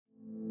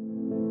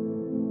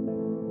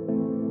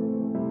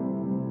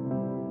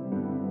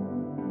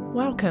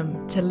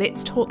Welcome to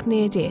Let's Talk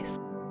Near Death,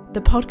 the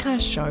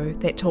podcast show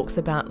that talks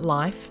about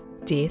life,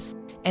 death,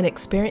 and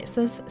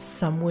experiences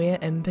somewhere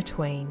in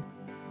between.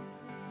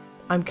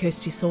 I'm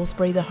Kirsty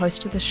Salisbury, the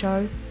host of the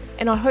show,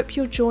 and I hope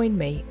you'll join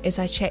me as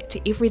I chat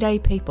to everyday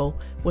people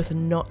with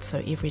not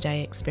so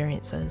everyday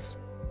experiences.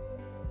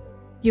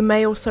 You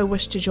may also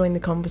wish to join the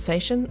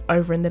conversation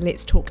over in the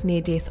Let's Talk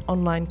Near Death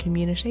online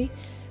community,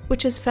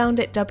 which is found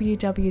at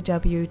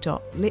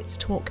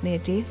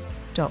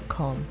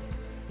www.letstalkneardeath.com.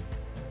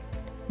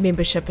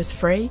 Membership is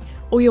free,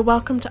 or you're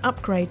welcome to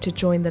upgrade to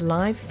join the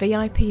live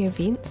VIP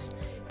events,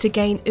 to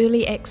gain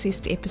early access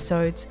to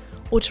episodes,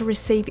 or to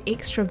receive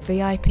extra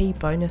VIP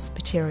bonus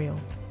material.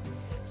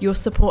 Your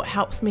support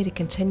helps me to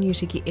continue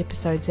to get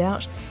episodes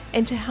out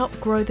and to help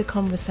grow the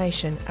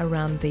conversation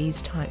around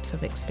these types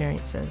of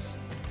experiences.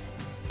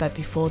 But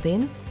before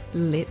then,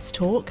 let's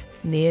talk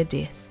near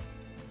death.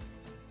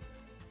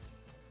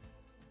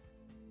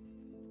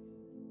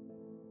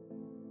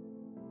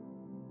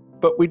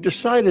 But we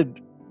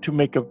decided to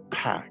make a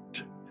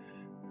pact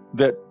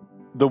that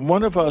the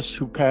one of us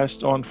who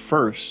passed on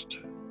first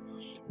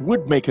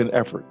would make an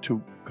effort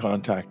to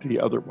contact the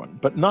other one,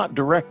 but not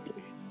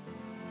directly.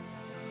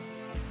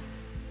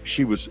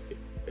 She was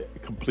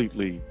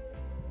completely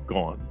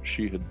gone.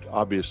 She had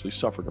obviously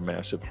suffered a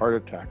massive heart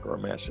attack or a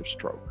massive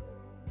stroke.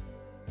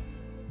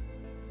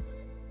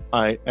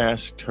 I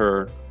asked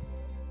her,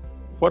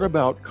 "What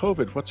about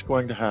COVID? What's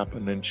going to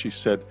happen?" And she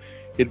said,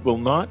 "It will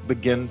not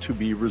begin to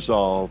be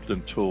resolved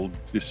until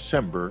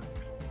December,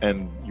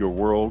 and your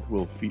world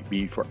will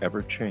be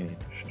forever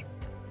changed."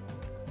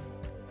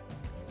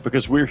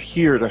 Because we're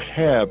here to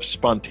have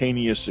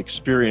spontaneous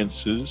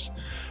experiences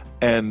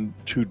and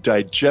to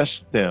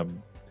digest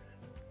them.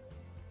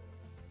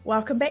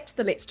 Welcome back to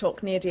the Let's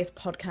Talk Near Death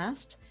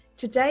podcast.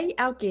 Today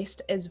our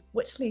guest is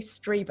Whitley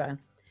Strieber,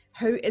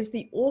 who is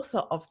the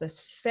author of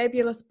this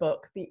fabulous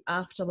book, The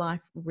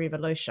Afterlife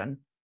Revolution.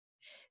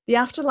 The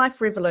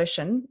Afterlife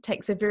Revolution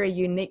takes a very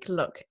unique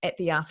look at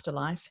the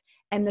afterlife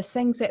and the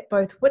things that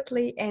both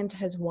Whitley and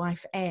his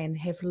wife Anne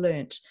have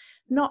learnt,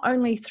 not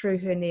only through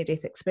her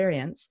near-death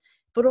experience,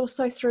 but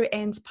also through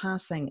Anne's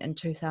passing in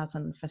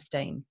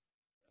 2015.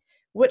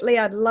 Whitley,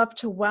 I'd love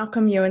to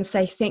welcome you and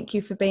say thank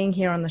you for being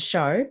here on the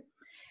show.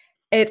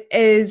 It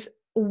is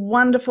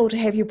wonderful to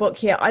have your book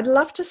here. I'd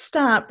love to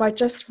start by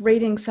just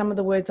reading some of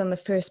the words on the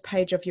first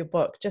page of your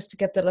book, just to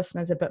give the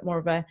listeners a bit more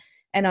of an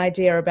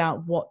idea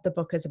about what the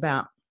book is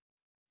about.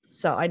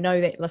 So I know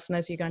that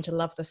listeners, you're going to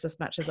love this as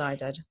much as I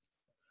did.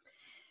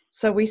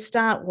 So we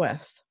start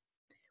with,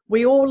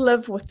 we all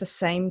live with the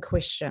same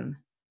question.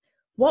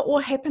 What will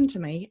happen to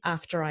me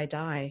after I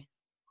die?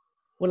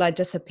 Will I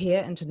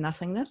disappear into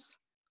nothingness,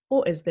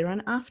 or is there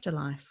an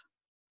afterlife?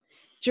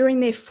 During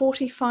their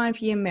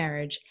 45-year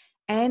marriage,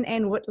 Anne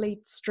and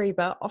Whitley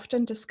Strieber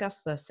often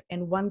discussed this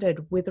and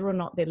wondered whether or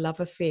not their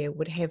love affair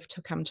would have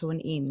to come to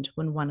an end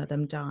when one of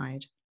them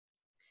died.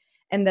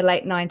 In the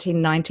late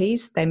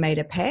 1990s, they made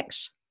a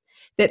pact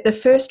that the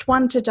first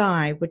one to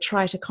die would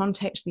try to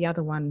contact the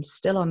other one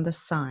still on this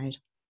side.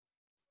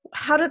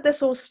 How did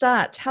this all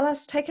start?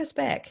 Take us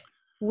back.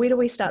 Where do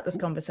we start this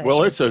conversation?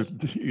 Well,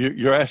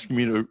 you're asking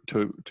me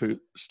to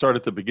start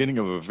at the beginning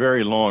of a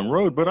very long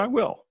road, but I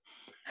will.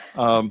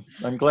 I'm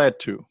glad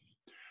to.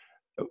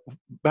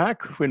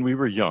 Back when we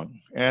were young,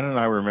 Anne and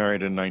I were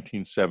married in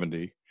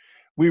 1970.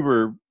 We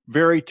were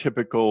very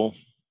typical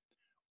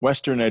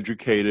Western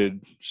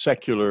educated,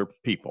 secular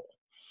people.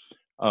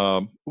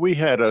 We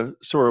had a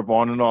sort of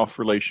on and off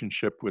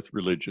relationship with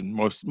religion,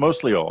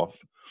 mostly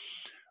off.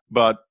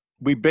 But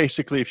we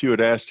basically, if you had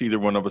asked either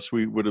one of us,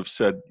 we would have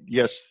said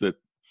yes, that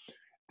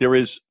there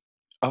is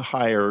a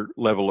higher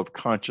level of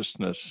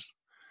consciousness,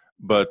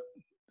 but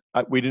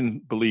we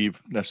didn't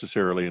believe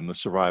necessarily in the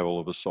survival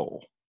of a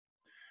soul.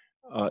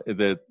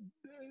 That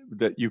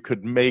you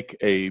could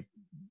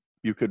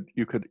you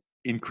could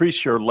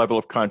increase your level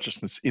of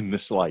consciousness in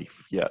this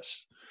life,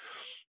 yes.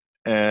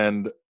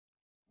 And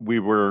we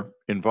were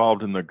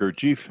involved in the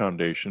Gurdjieff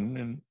Foundation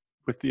and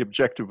with the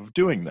objective of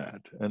doing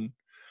that. And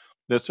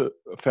that's a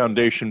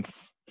foundation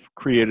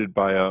created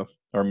by an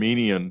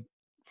Armenian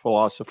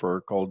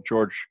philosopher called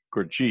George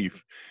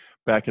Gurdjieff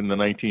back in the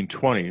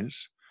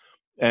 1920s.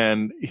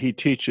 And he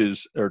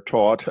teaches or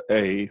taught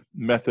a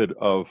method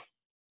of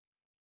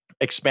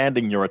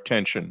expanding your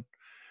attention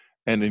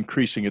and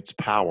increasing its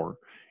power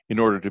in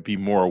order to be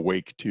more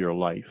awake to your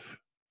life.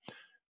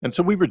 And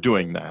so we were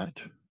doing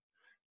that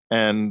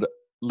and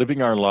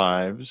living our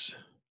lives.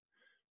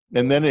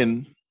 And then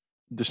in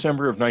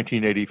December of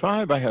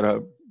 1985, I had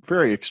a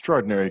very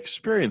extraordinary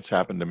experience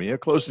happen to me, a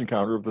close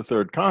encounter of the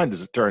third kind,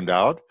 as it turned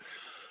out.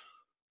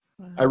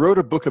 Wow. I wrote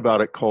a book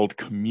about it called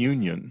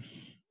Communion.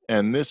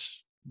 And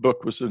this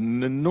book was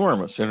an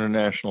enormous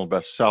international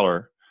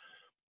bestseller.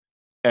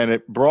 And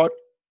it brought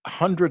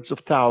hundreds of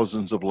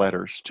thousands of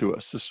letters to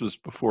us. This was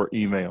before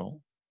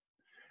email.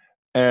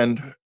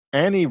 And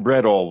Annie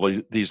read all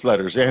these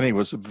letters. Annie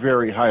was a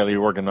very highly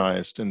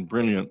organized and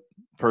brilliant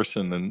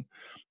person. And,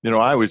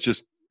 I was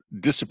just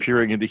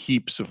disappearing into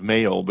heaps of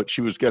mail, but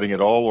she was getting it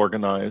all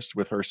organized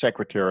with her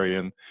secretary,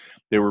 and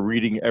they were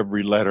reading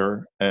every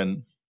letter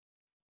and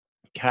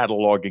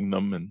cataloging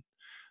them and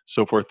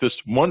so forth.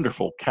 This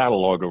wonderful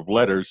catalog of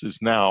letters is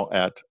now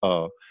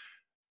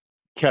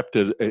kept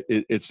as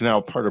it's now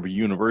part of a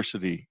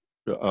university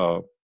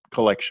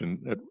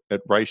collection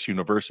at Rice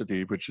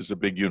University, which is a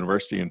big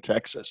university in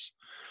Texas.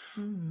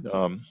 And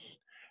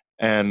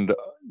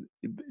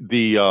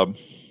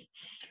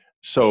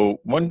so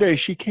one day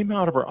she came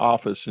out of her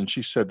office and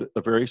she said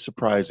a very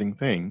surprising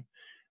thing.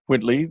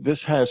 Whitley,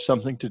 this has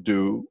something to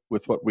do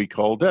with what we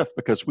call death,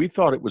 because we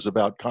thought it was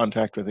about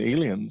contact with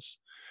aliens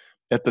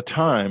at the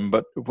time,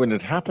 but when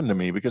it happened to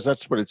me, because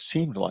that's what it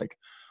seemed like,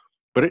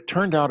 but it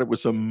turned out it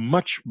was a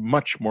much,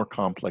 much more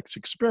complex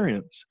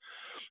experience.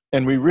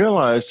 And we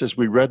realized as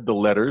we read the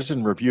letters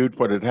and reviewed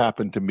what had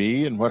happened to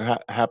me and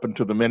what happened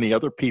to the many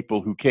other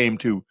people who came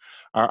to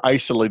our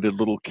isolated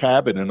little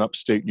cabin in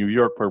upstate New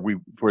York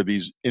where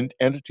these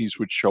entities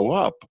would show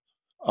up,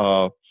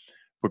 but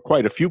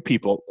quite a few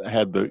people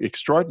had the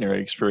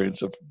extraordinary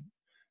experience of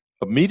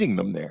meeting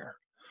them there.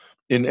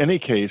 In any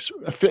case,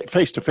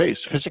 face to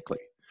face,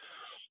 physically.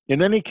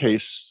 In any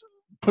case,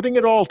 putting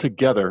it all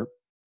together,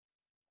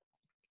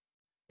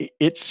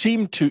 it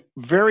seemed to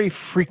very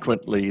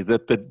frequently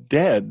that the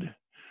dead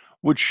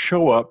would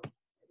show up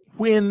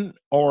when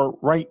or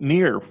right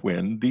near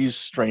when these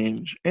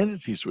strange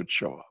entities would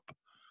show up.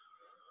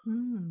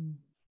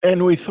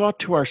 And we thought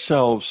to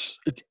ourselves,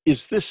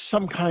 is this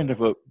some kind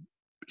of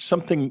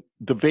something,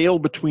 the veil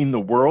between the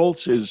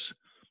worlds is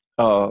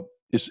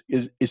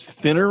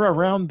thinner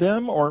around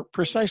them, or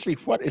precisely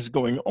what is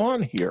going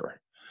on here?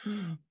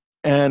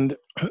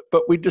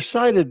 But we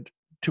decided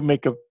to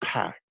make a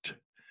pact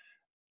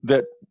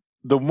that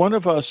the one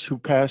of us who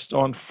passed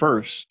on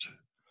first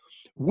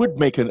would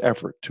make an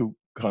effort to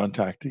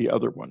contact the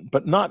other one,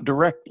 but not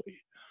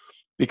directly,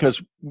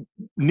 because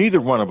neither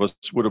one of us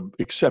would have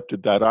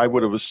accepted that. I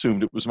would have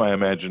assumed it was my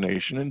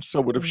imagination, and so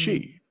would have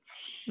she.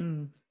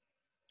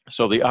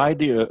 So the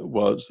idea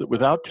was that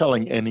without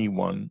telling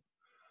anyone,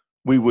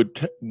 we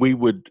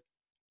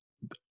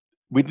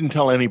didn't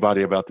tell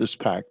anybody about this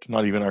pact,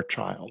 not even our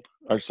child,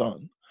 our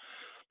son.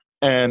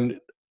 And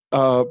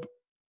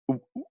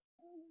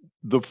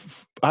the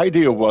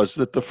idea was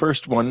that the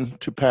first one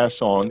to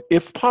pass on,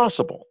 if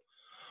possible,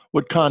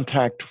 would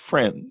contact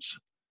friends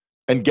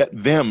and get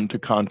them to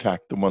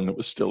contact the one that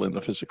was still in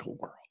the physical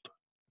world.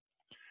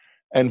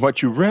 And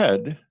what you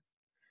read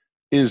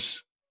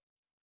is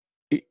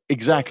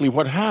exactly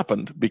what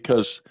happened,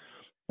 because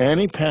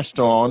Annie passed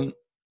on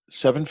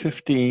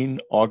 7:15,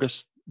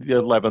 August the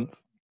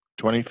 11th,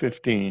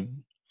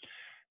 2015.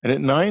 And at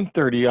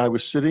 9:30, I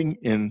was sitting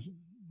in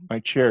my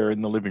chair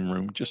in the living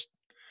room, just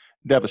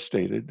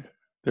devastated.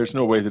 There's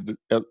no way that,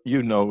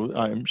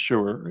 I'm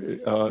sure,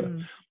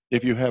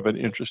 if you have an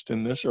interest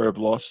in this or have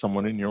lost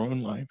someone in your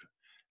own life,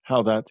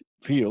 how that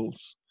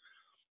feels.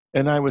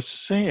 And I was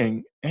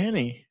saying,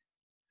 Annie,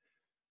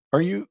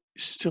 are you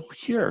still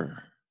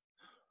here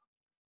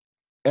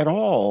at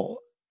all?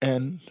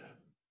 And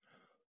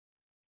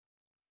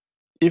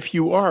if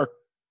you are,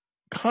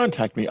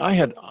 contact me. I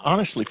had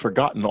honestly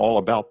forgotten all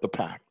about the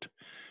pact,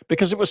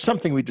 because it was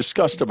something we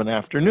discussed of an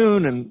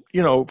afternoon and,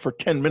 for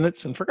 10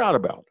 minutes and forgot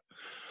about.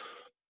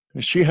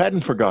 And she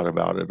hadn't forgot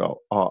about it,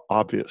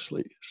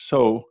 obviously.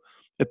 So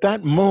at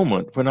that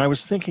moment, when I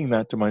was thinking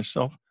that to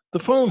myself, the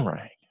phone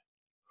rang.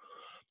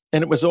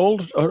 And it was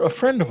a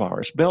friend of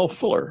ours, Belle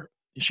Fuller.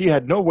 She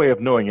had no way of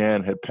knowing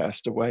Anne had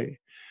passed away.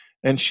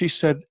 And she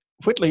said,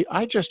 Whitley,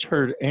 I just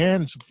heard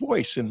Anne's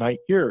voice in my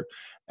ear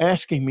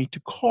asking me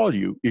to call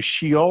you. Is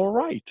she all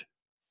right?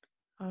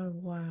 Oh,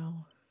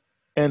 wow.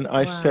 And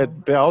I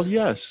said, Belle,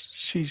 yes,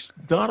 she's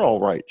not all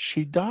right.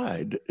 She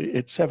died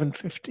at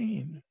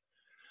 7:15.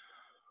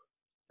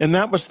 And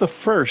that was the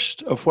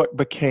first of what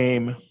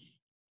became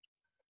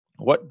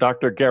what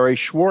Dr. Gary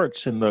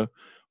Schwartz, in the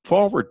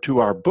foreword to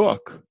our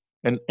book,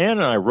 and Anne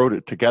and I wrote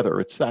it together.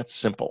 It's that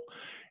simple.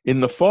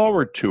 In the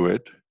foreword to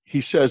it, he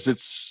says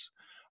it's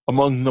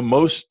among the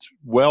most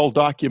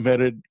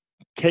well-documented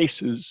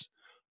cases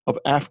of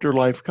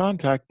afterlife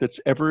contact that's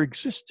ever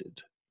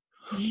existed.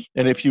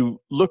 And if you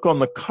look on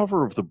the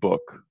cover of the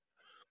book,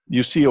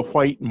 you see a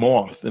white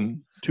moth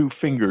and two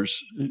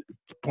fingers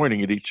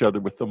pointing at each other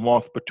with the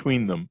moth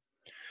between them.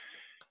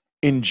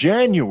 In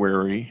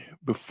January,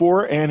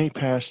 before Annie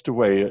passed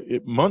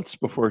away, months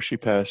before she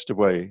passed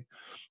away,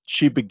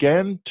 she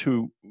began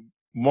to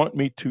want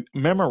me to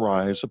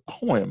memorize a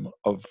poem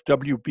of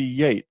W.B.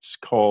 Yeats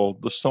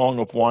called The Song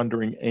of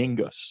Wandering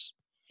Aengus.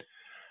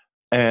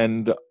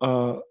 And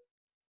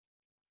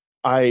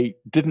I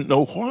didn't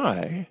know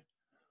why,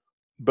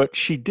 but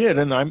she did.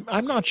 And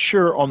I'm not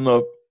sure on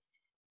the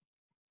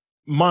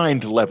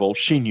mind level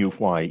she knew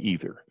why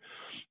either.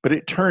 But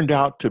it turned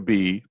out to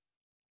be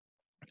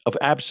of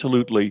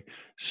absolutely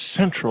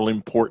central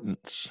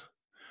importance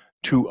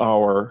to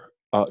our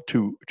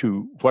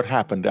to what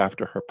happened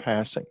after her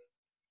passing.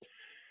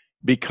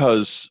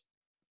 Because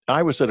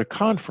I was at a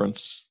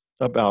conference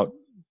about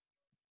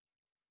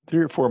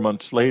 3 or 4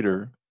 months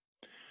later,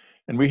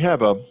 And we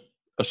have a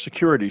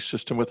security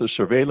system with a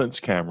surveillance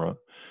camera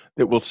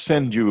that will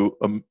send you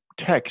a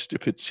text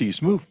if it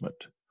sees movement.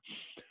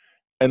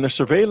 And the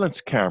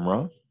surveillance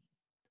camera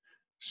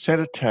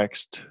sent a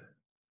text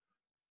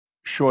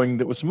showing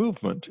there was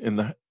movement in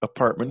the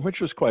apartment,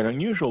 which was quite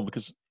unusual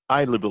because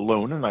I live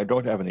alone and I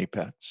don't have any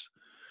pets.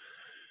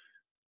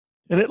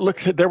 And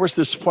there was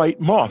this white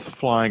moth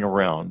flying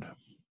around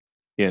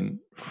in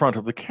front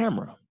of the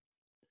camera.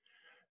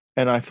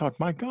 And I thought,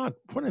 my God,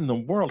 what in the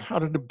world? How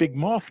did a big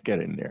moth get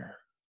in there?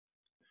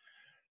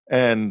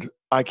 And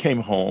I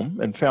came home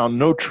and found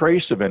no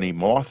trace of any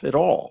moth at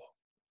all.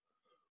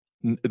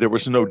 There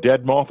was no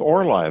dead moth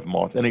or live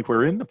moth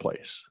anywhere in the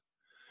place.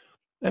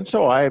 And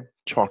so I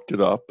chalked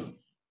it up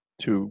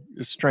to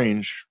a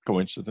strange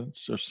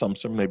coincidence or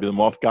something. Maybe the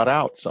moth got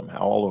out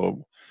somehow,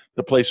 although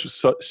the place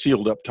was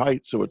sealed up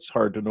tight, so it's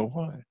hard to know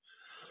why.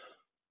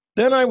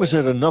 Then I was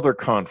at another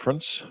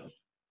conference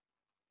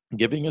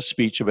giving a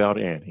speech about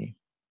Annie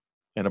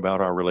and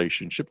about our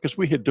relationship, because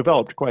we had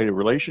developed quite a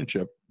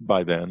relationship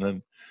by then.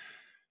 And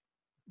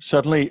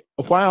suddenly,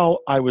 while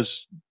I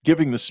was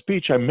giving the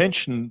speech, I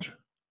mentioned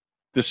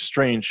this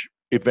strange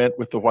event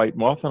with the white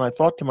moth, and I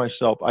thought to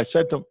myself, I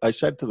said to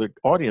the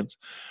audience,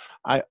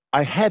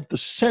 I had the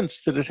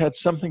sense that it had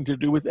something to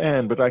do with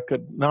Anne, but I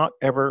could not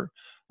ever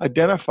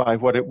identify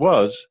what it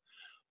was.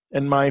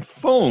 And my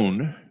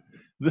phone,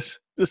 this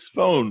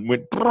phone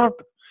went,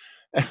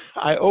 and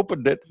I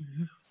opened it,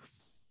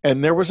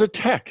 and there was a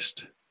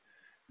text.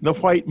 The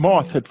white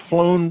moth had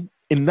flown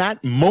in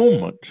that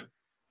moment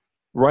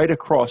right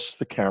across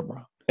the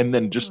camera and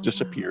then just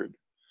disappeared.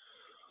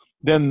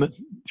 Then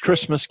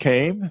Christmas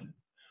came,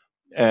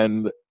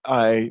 and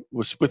I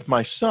was with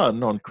my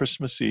son on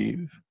Christmas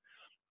Eve,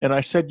 and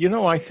I said,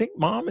 I think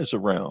Mom is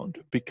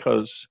around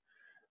because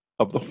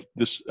of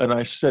this. And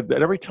I said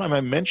that every time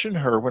I mention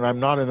her when I'm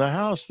not in the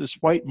house, this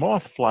white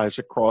moth flies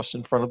across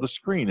in front of the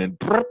screen, and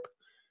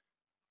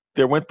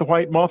there went the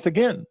white moth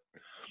again.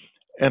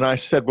 And I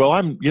said, well,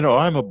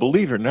 I'm a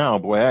believer now.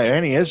 Boy,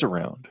 Annie is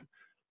around.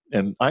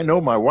 And I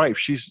know my wife,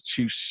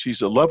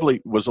 was a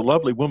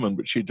lovely woman,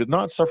 but she did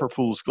not suffer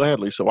fools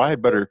gladly. So I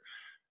had better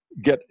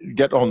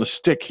get on the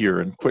stick here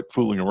and quit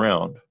fooling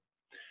around.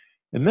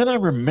 And then I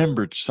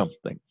remembered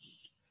something.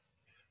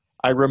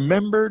 I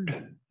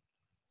remembered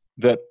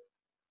that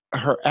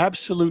her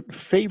absolute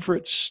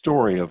favorite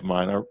story of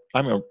mine,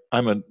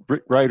 I'm a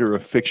writer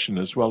of fiction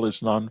as well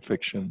as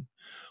nonfiction,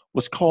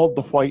 was called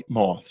The White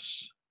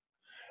Moths.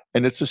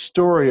 And it's a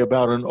story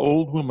about an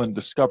old woman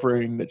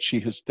discovering that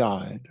she has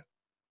died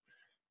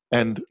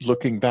and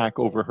looking back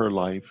over her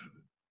life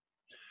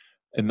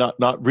and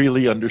not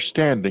really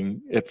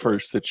understanding at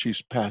first that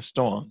she's passed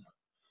on.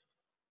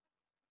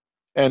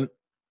 And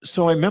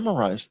so I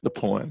memorized the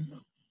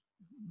poem,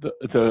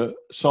 the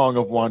Song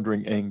of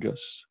Wandering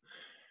Aengus,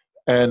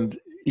 and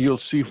you'll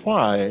see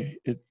why.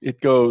 It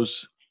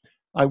goes,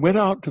 I went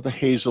out to the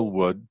hazel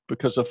wood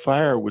because a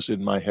fire was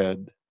in my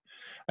head,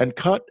 and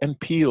cut and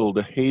peeled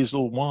a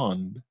hazel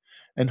wand,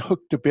 and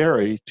hooked a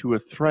berry to a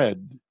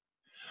thread.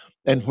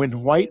 And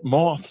when white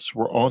moths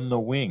were on the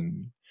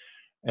wing,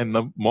 and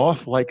the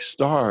moth-like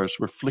stars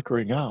were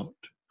flickering out,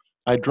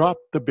 I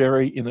dropped the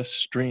berry in a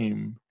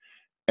stream,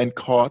 and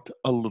caught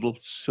a little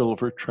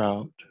silver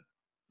trout.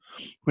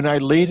 When I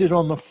laid it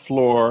on the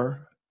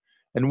floor,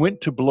 and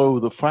went to blow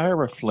the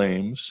fire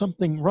aflame,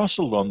 something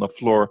rustled on the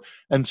floor,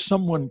 and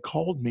someone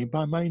called me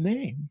by my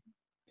name.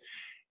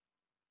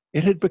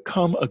 It had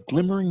become a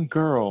glimmering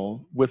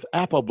girl with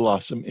apple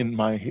blossom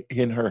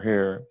in her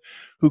hair,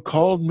 who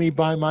called me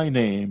by my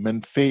name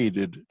and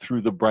faded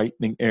through the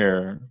brightening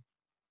air.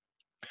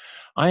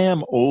 I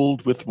am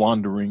old with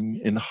wandering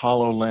in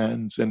hollow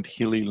lands and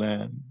hilly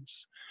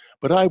lands,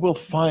 but I will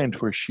find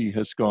where she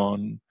has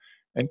gone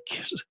and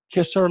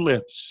kiss her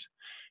lips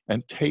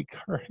and take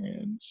her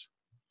hands.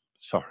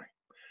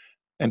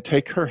 And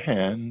take her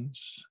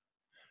hands.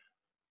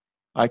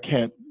 I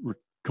can't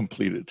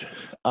complete it.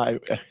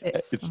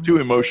 It's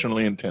too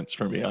emotionally intense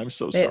for me. I'm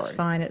so sorry. That's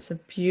fine. It's a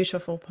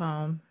beautiful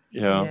poem.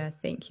 Yeah.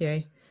 Thank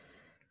you.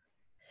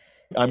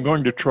 I'm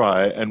going to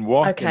try and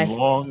walk in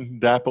long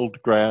dappled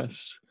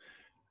grass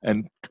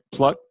and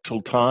pluck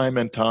till time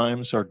and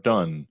times are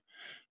done,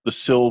 the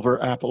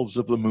silver apples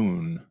of the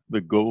moon,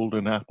 the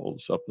golden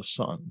apples of the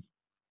sun.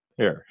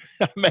 Here,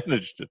 I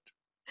managed it.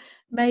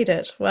 Made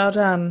it. Well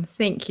done.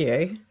 Thank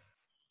you.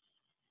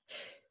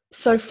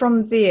 So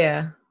from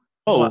there,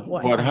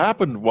 what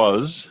happened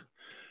was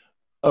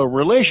a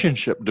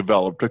relationship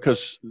developed,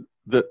 because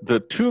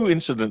the two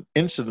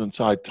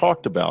incidents I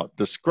talked about,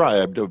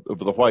 described of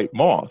the white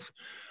moth,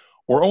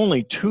 were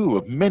only two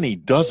of many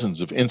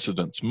dozens of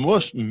incidents,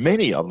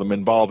 many of them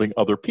involving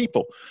other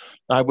people.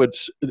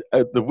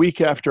 The week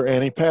after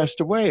Annie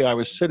passed away, I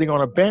was sitting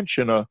on a bench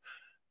near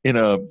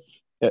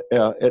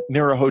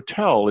a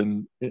hotel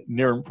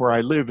near where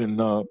I live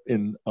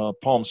in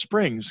Palm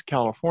Springs,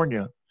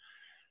 California,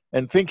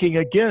 and thinking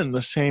again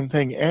the same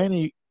thing.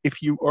 Annie,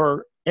 if you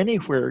are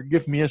anywhere,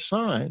 give me a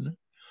sign.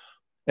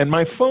 And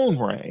my phone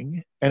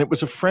rang, and it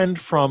was a friend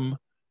from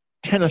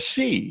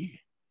Tennessee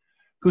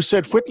who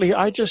said, Whitley,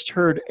 I just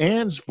heard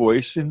Anne's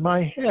voice in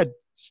my head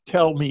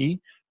tell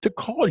me to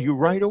call you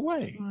right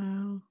away.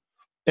 Wow.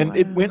 And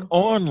it went Wow.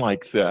 on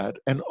like that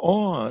and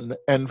on.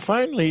 And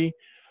finally,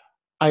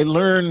 I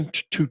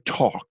learned to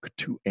talk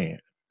to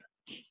Anne.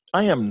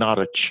 I am not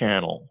a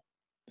channel.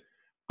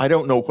 I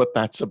don't know what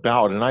that's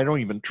about, and I don't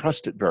even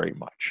trust it very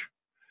much.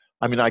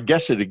 I mean, I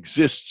guess it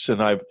exists,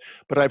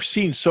 but I've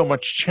seen so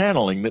much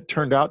channeling that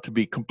turned out to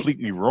be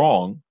completely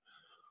wrong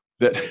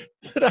that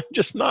I'm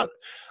just not.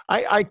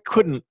 I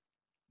could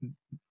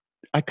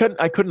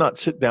not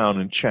sit down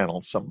and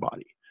channel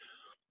somebody.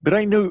 But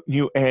I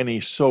knew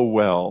Annie so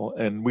well,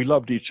 and we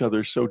loved each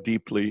other so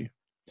deeply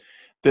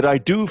that I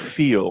do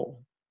feel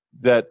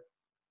that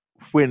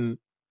when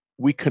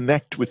we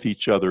connect with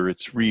each other,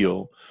 it's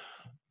real.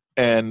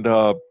 And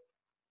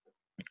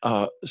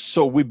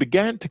so we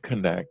began to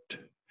connect,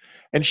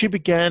 and she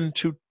began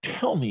to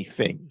tell me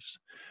things,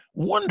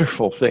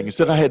 wonderful things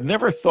that I had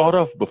never thought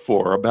of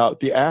before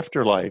about the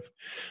afterlife.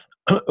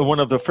 One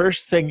of the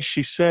first things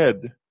she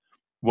said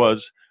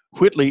was,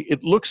 Whitley,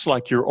 it looks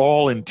like you're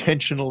all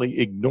intentionally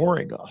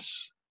ignoring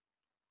us,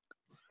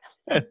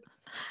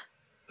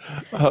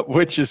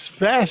 which is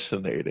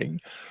fascinating.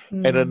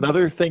 And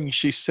another thing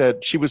she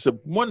said, she was a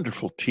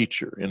wonderful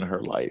teacher in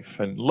her life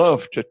and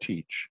loved to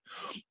teach.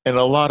 And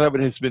a lot of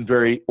it has been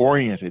very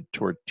oriented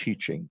toward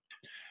teaching.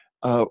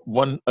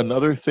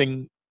 Another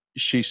thing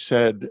she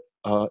said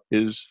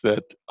is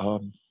that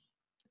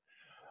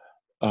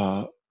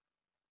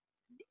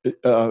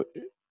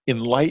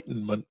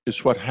enlightenment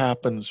is what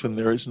happens when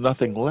there is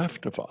nothing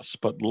left of us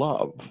but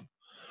love,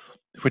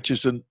 which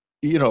is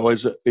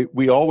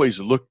we always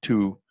look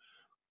to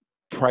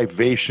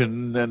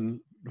privation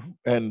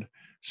and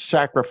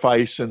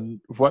sacrifice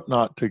and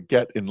whatnot to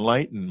get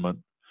enlightenment,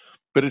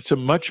 but it's a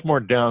much more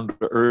down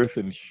to earth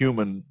and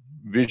human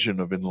vision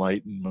of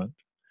enlightenment,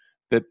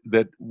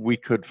 that we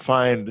could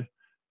find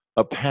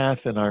a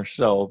path in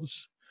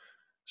ourselves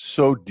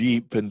so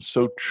deep and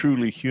so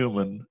truly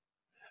human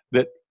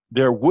that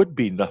there would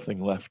be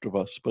nothing left of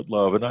us but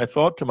love. And I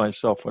thought to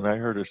myself when I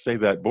heard her say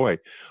that, boy,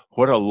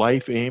 what a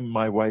life aim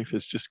my wife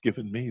has just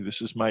given me.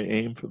 This is my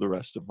aim for the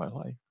rest of my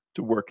life,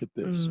 to work at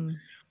this.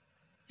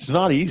 It's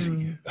not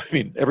easy. I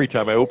mean, every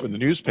time I open the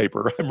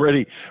newspaper, I'm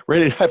ready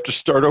to have to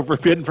start over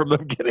again from the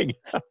beginning.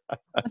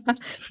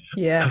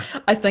 Yeah,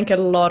 I think a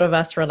lot of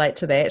us relate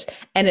to that.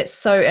 And it's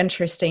so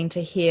interesting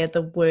to hear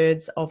the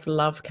words of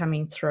love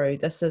coming through.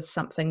 This is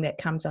something that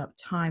comes up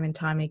time and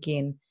time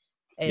again,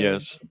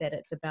 Yes. that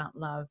it's about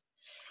love.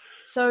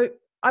 So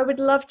I would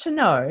love to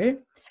know,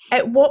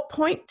 at what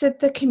point did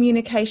the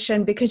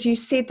communication, because you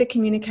said the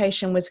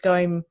communication was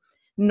going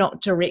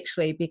not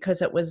directly because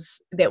that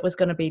was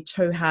going to be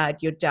too hard,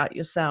 you'd doubt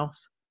yourself.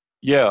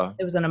 Yeah.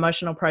 It was an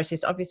emotional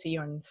process. Obviously,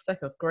 you're in the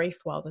thick of grief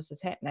while this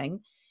is happening.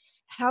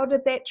 How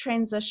did that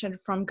transition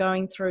from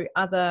going through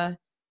other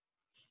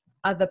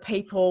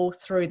people,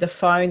 through the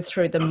phone,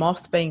 through the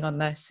moth being on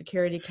the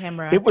security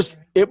camera? It was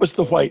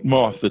the white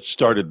moth that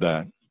started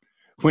that.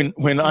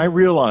 When I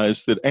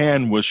realized that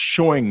Anne was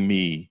showing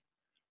me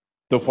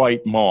the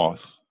white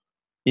moth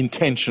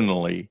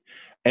intentionally,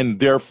 and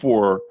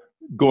therefore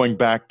going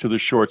back to the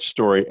short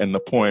story and the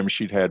poem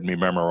she'd had me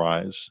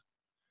memorize,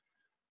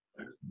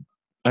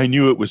 I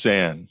knew it was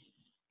Anne.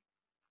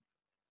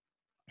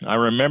 I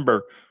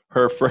remember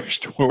her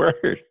first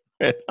word,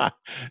 and I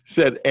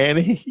said,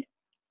 Annie,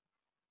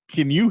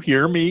 can you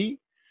hear me?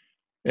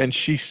 And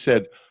she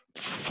said,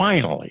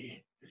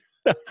 finally.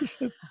 I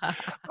said,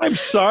 I'm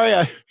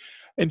sorry.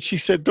 And she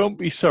said, don't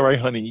be sorry,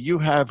 honey. You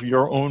have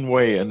your own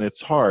way, and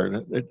it's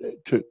hard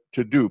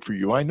to do for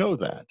you. I know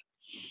that.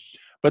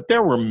 But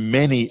there were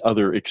many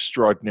other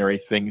extraordinary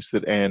things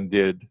that Anne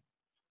did.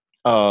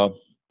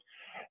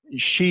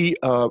 She,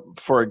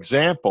 for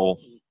example,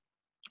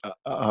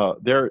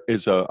 there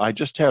is I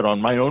just had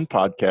on my own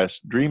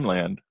podcast,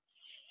 Dreamland,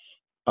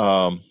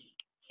 a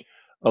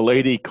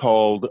lady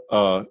called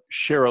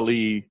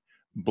Shirley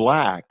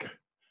Black,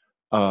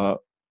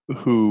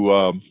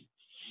 who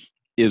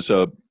is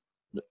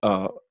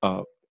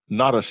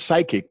not a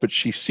psychic, but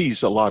she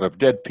sees a lot of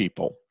dead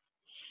people.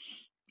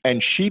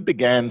 And she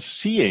began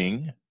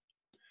seeing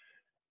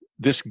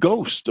this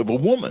ghost of a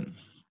woman.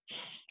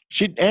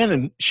 She'd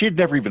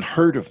never even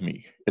heard of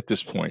me at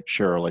this point,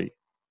 Shirley.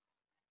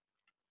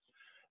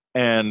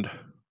 And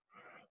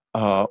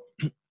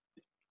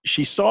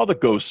she saw the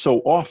ghost so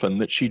often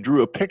that she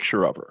drew a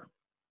picture of her.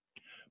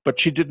 But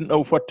she didn't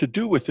know what to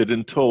do with it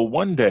until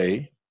one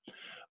day,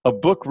 a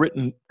book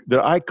written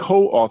that I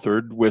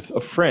co-authored with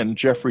a friend,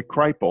 Jeffrey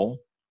Kripal,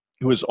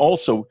 who is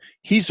also,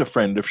 he's a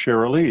friend of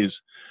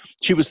Shirley's.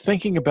 She was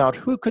thinking about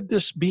who could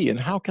this be and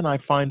how can I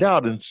find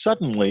out? And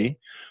suddenly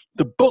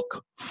the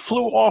book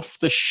flew off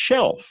the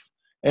shelf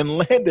and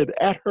landed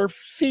at her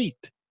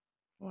feet.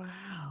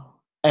 Wow.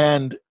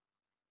 And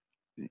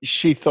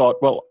she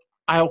thought, well,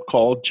 I'll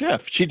call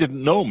Jeff. She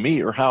didn't know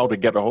me or how to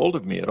get a hold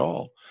of me at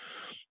all.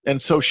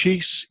 And so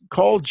she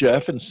called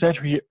Jeff and sent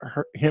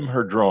him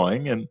her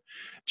drawing. And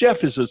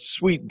Jeff is a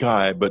sweet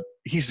guy, but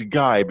he's a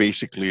guy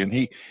basically, and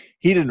he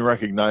didn't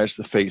recognize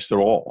the face at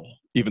all.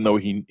 even though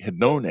he had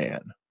known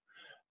Anne.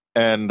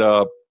 And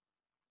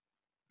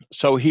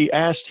so he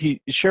asked,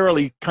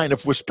 Shirley kind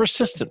of was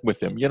persistent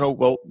with him,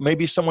 well,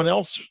 maybe someone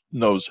else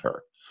knows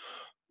her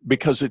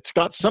because it's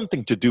got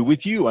something to do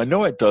with you. I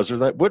know it does, or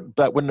that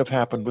wouldn't have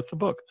happened with the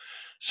book.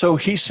 So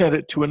he sent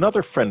it to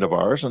another friend of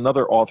ours,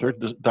 another author,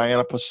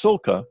 Diana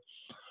Pasulka,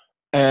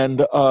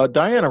 and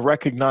Diana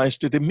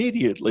recognized it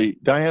immediately.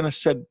 Diana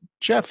said,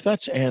 "Jeff,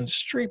 that's Anne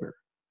Strieber."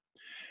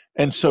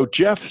 And so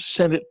Jeff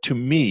sent it to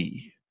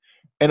me.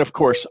 And of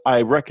course,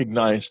 I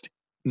recognized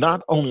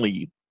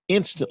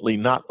instantly,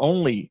 not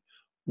only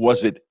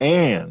was it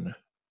Anne,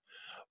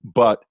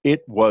 but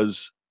it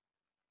was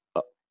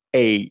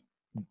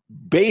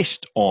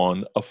based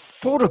on a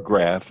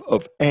photograph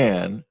of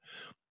Anne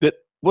that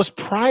was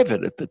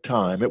private at the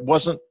time. It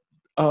wasn't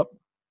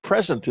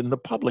present in the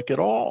public at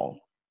all.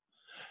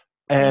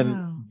 And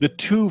Wow. the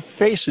two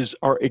faces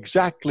are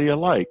exactly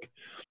alike.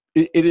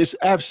 It is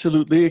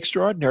absolutely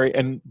extraordinary.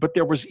 But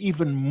there was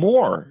even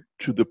more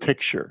to the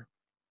picture.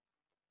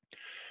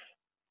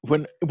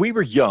 When we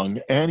were young,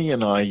 Annie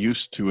and I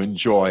used to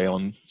enjoy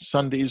on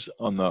Sundays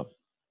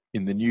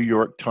in the New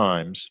York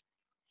Times,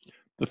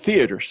 the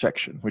theater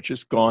section, which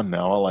is gone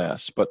now,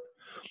 alas. But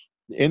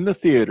in the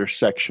theater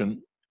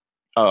section,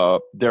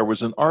 there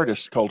was an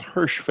artist called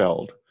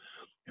Hirschfeld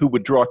who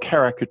would draw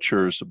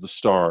caricatures of the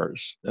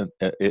stars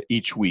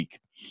each week.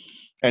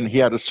 And he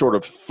had a sort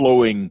of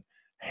flowing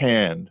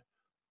hand,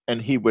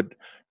 and he would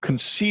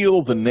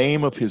conceal the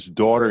name of his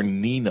daughter,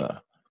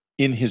 Nina,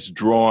 in his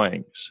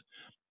drawings.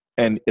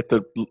 And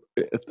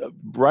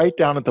right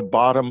down at the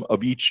bottom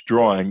of each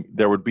drawing,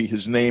 there would be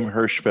his name,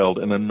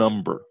 Hirschfeld, and a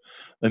number.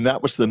 And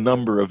that was the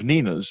number of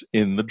Nina's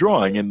in the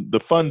drawing. And the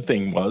fun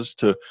thing was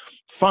to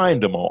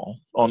find them all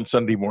on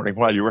Sunday morning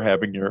while you were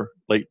having your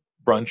late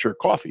brunch or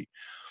coffee.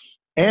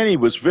 Annie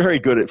was very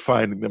good at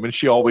finding them, and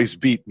she always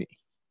beat me.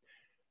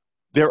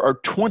 There are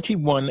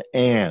 21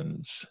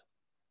 Annes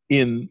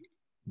in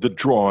the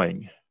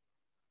drawing.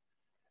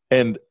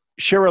 And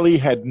Shirley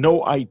had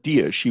no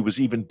idea she was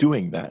even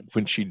doing that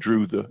when she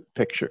drew the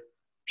picture.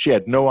 She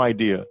had no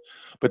idea.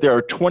 But there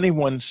are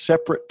 21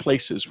 separate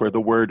places where the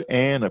word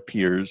Anne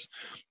appears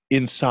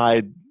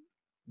inside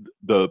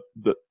the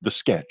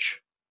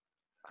sketch.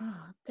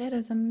 Oh, that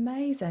is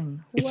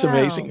amazing. It's Wow.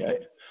 amazing.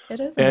 It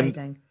is And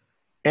amazing.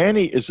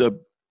 Annie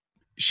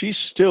she's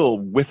still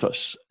with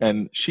us.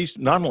 And she's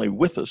not only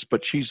with us,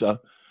 but she's a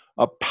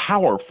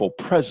powerful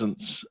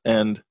presence.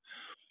 And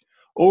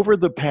over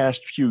the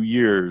past few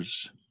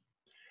years,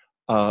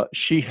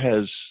 she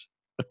has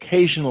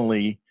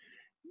occasionally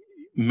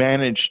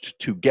managed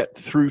to get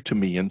through to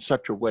me in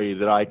such a way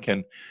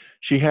that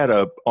she had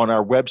on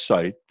our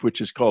website,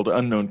 which is called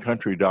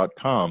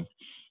unknowncountry.com,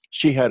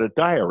 she had a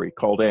diary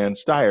called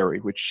Anne's Diary,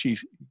 which she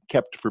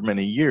kept for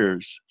many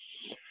years.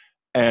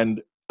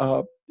 And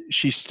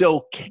she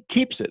still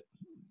keeps it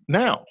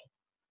now,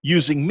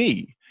 using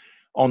me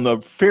on the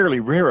fairly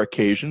rare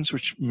occasions,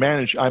 which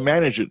I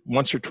manage it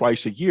once or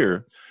twice a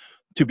year,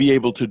 to be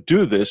able to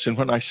do this. And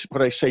when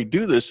I say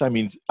do this, I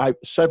mean, I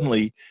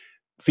suddenly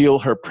feel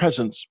her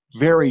presence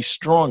very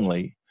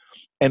strongly,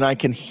 and I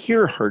can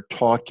hear her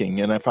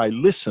talking. And if I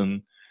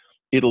listen,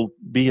 it'll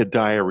be a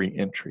diary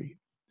entry.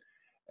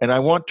 And I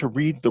want to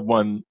read the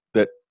one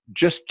that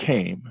just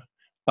came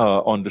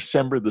on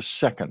December the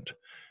 2nd,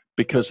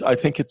 because I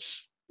think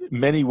it's in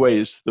many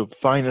ways the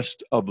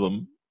finest of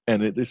them,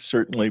 and it is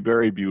certainly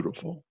very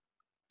beautiful.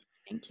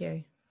 Thank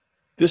you.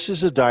 This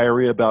is a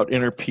diary about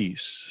inner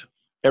peace.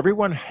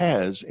 Everyone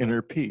has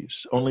inner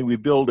peace, only we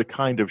build a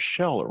kind of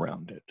shell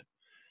around it.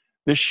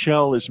 This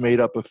shell is made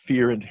up of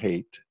fear and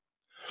hate,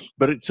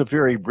 but it's a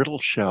very brittle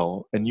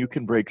shell, and you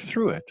can break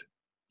through it.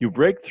 You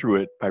break through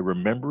it by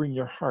remembering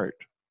your heart.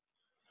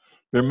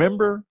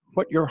 Remember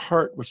what your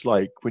heart was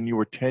like when you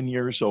were 10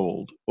 years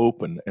old,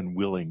 open and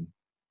willing.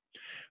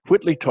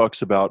 Whitley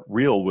talks about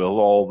real will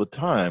all the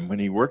time when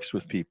he works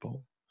with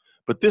people,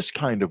 but this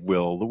kind of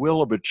will, the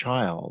will of a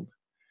child,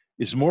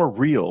 is more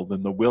real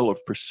than the will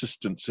of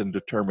persistence and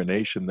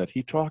determination that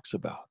he talks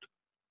about.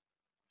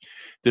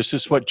 This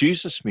is what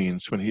Jesus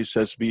means when he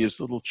says, be as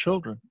little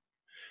children,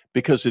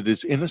 because it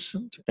is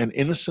innocent, and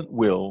innocent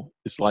will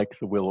is like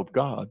the will of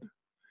God.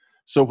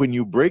 So when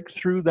you break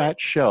through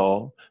that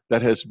shell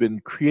that has been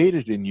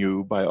created in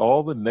you by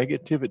all the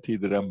negativity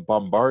that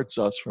bombards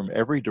us from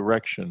every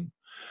direction,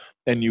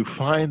 and you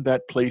find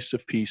that place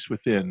of peace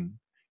within,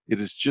 it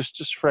is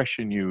just as fresh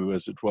in you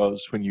as it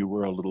was when you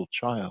were a little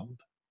child.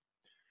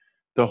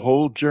 The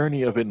whole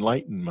journey of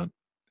enlightenment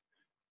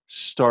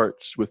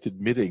starts with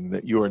admitting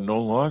that you are no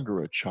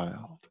longer a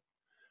child,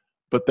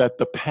 but that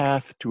the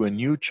path to a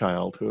new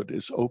childhood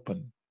is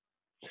open.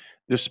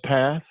 This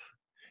path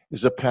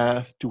is a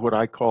path to what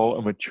I call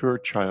a mature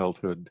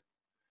childhood.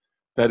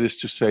 That is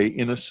to say,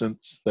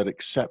 innocence that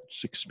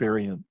accepts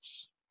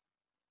experience.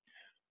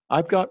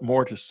 I've got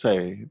more to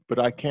say, but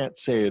I can't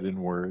say it in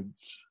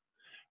words.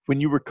 When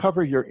you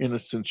recover your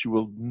innocence, you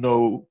will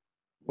know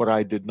what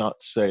I did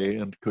not say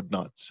and could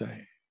not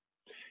say.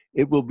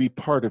 It will be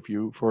part of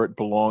you, for it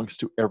belongs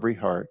to every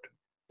heart.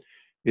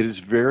 It is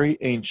very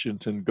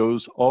ancient and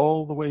goes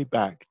all the way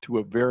back to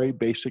a very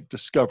basic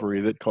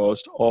discovery that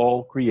caused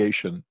all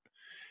creation.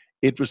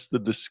 It was the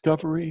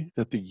discovery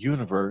that the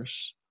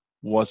universe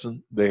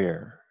wasn't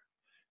there.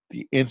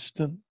 The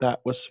instant that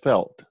was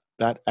felt,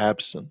 that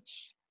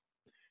absence,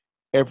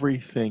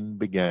 everything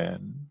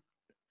began.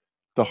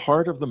 The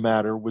heart of the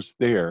matter was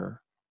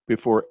there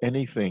before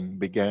anything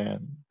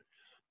began.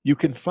 You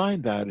can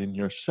find that in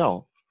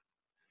yourself.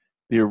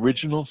 The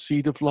original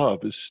seed of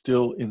love is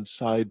still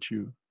inside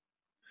you.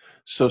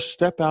 So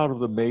step out of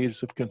the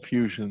maze of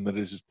confusion that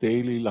is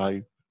daily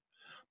life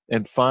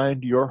and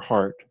find your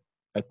heart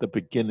at the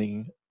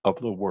beginning of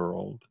the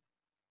world.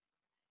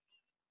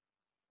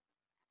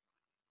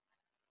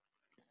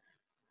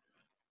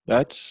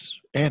 That's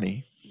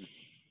Annie.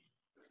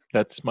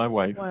 That's my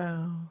wife.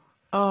 Wow.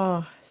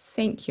 Oh,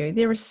 thank you.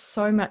 There is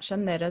so much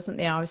in that, isn't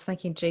there? I was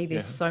thinking, gee,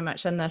 there's Yeah. so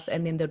much in this,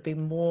 and then there'd be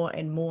more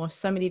and more,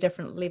 so many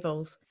different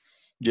levels.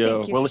 Yeah,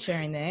 Thank you well, for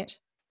sharing that.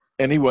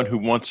 anyone who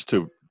wants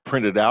to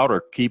print it out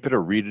or keep it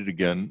or read it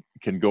again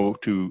can go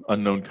to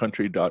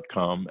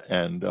unknowncountry.com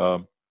and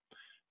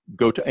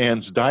go to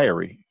Anne's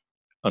diary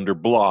under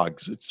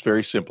blogs. It's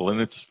very simple and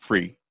it's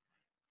free.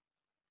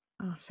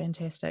 Oh,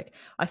 fantastic.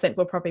 I think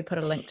we'll probably put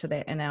a link to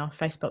that in our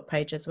Facebook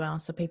page as well,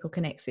 so people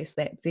can access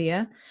that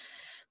there.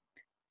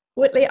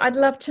 Whitley, I'd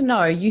love to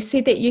know, you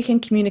said that you can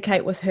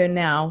communicate with her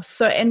now.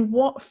 So in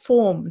what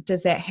form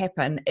does that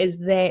happen? Is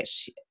that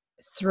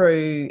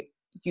through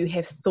you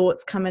have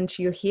thoughts come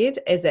into your head?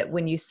 Is it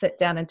when you sit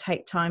down and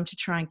take time to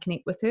try and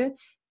connect with her?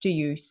 Do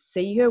you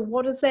see her?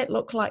 What does that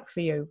look like for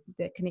you,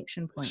 that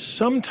connection point?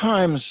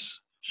 Sometimes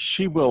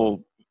she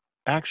will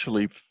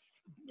actually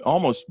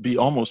be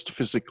almost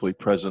physically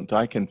present.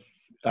 I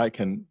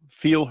can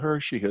feel her.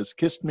 She has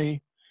kissed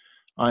me.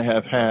 I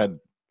have had,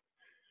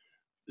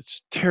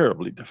 it's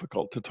terribly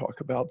difficult to talk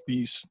about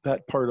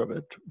that part of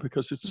it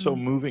because it's so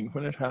moving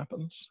when it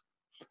happens.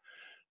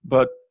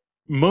 But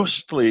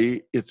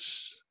mostly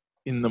it's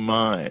in the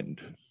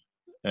mind.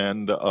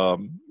 And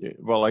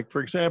well, like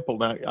for example,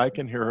 now I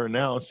can hear her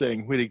now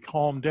saying, "Whitty,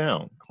 calm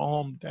down,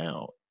 calm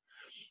down.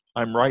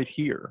 I'm right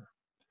here."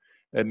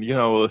 And you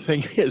know, the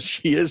thing is,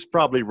 she is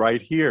probably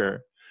right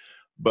here,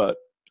 but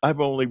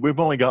we've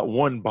only got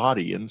one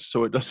body, and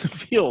so it doesn't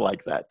feel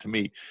like that to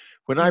me.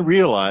 When I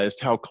realized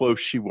how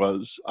close she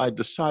was, I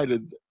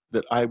decided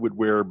that I would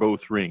wear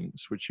both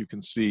rings, which you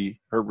can see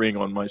her ring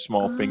on my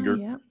small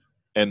finger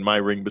and my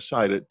ring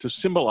beside it, to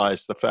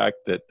symbolize the fact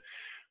that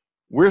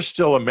we're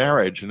still a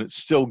marriage and it's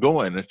still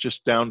going. It's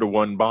just down to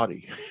one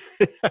body.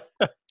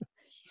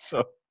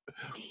 So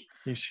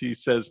she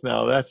says,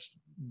 now that's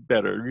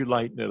better. You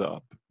lighten it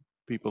up.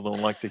 People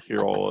don't like to hear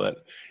all of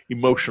that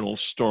emotional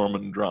storm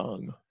and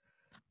drang.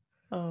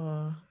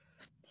 Oh,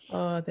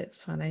 that's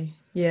funny.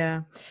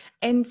 Yeah.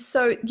 And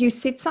so you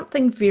said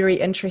something very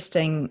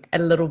interesting a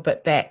little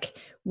bit back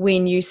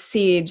when you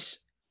said,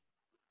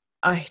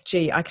 I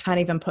can't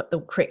even put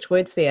the correct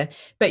words there,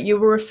 but you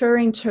were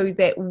referring to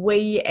that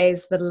we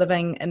as the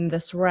living in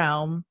this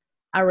realm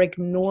are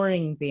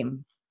ignoring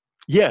them.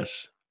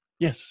 Yes.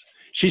 Yes.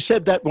 She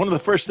said that one of the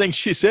first things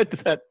she said to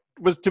that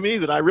was to me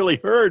that I really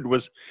heard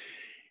was,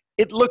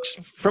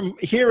 from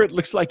here, it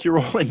looks like you're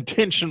all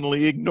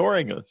intentionally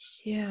ignoring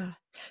us. Yeah.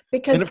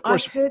 Because of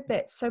course, I've heard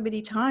that so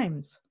many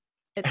times.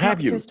 It's not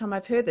the first time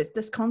I've heard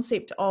this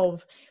concept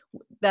of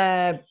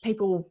the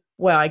people,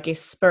 well, I guess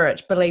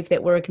spirit, believe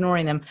that we're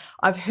ignoring them.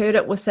 I've heard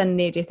it within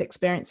near-death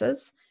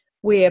experiences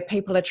where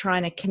people are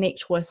trying to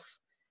connect with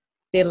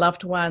their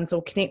loved ones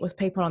or connect with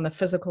people on the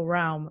physical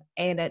realm,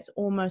 and it's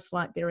almost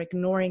like they're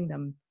ignoring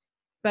them.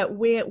 But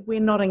we're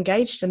not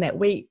engaged in that.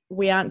 We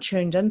aren't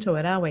tuned into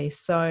it, are we?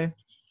 So,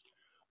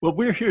 well,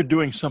 we're here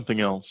doing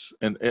something else.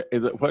 And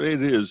what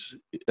it is,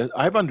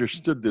 I've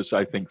understood this,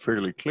 I think,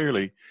 fairly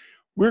clearly.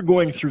 We're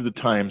going through the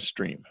time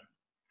stream.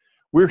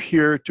 We're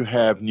here to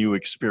have new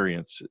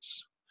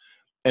experiences.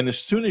 And as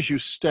soon as you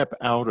step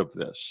out of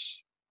this,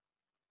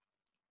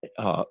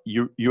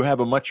 you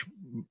have a much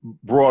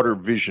broader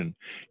vision.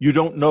 You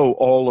don't know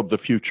all of the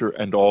future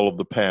and all of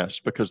the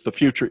past because the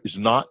future is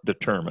not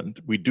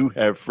determined. We do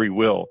have free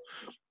will,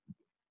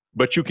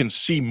 but you can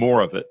see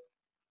more of it.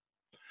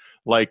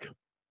 Like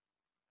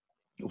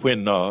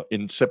when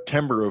in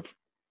September of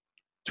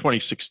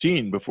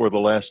 2016, before the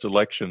last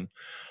election,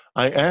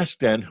 I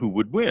asked Anne who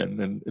would win.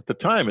 And at the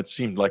time, it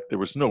seemed like there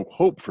was no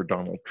hope for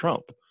Donald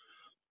Trump.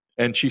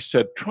 And she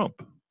said,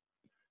 Trump.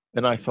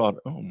 And I thought,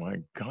 oh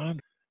my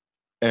God.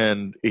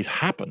 And it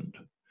happened.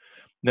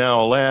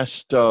 Now,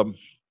 last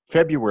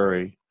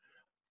February,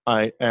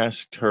 I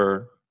asked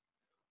her,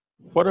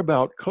 what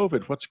about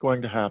COVID? What's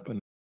going to happen?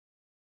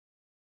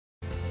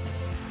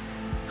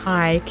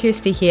 Hi,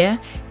 Kirsty here.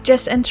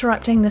 Just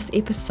interrupting this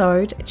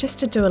episode just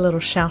to do a little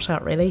shout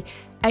out really.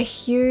 A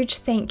huge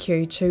thank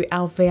you to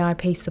our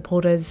VIP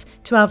supporters,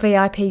 to our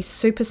VIP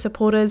super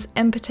supporters.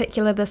 In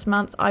particular this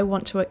month, I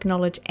want to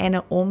acknowledge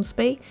Anna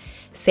Ormsby.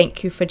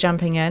 Thank you for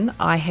jumping in.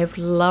 I have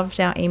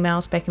loved our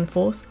emails back and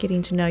forth,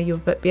 getting to know you a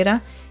bit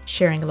better,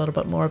 sharing a little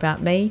bit more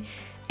about me.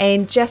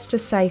 And just to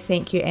say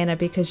thank you, Anna,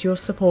 because your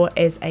support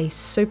as a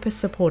super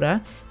supporter,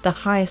 the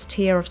highest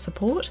tier of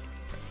support,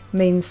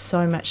 means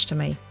so much to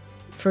me.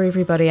 For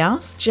everybody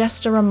else,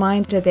 just a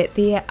reminder that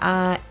there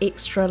are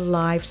extra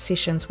live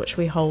sessions which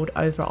we hold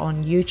over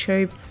on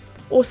YouTube,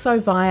 also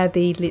via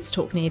the Let's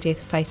Talk Near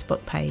Death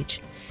Facebook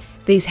page.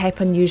 These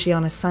happen usually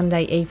on a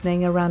Sunday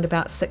evening around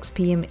about 6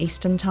 p.m.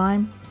 Eastern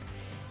Time.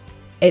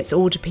 It's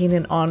all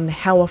dependent on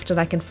how often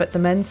I can fit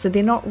them in, so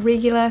they're not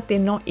regular, they're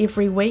not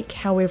every week.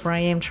 However, I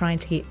am trying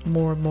to get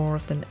more and more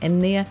of them in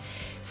there.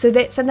 So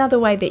that's another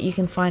way that you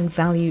can find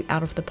value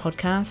out of the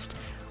podcast.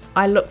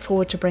 I look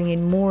forward to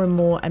bringing more and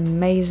more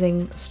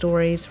amazing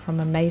stories from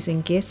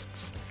amazing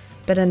guests.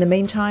 But in the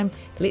meantime,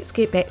 let's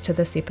get back to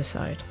this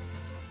episode.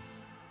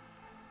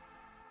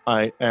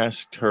 I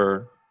asked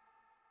her,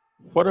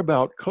 what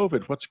about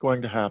COVID? What's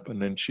going to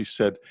happen? And she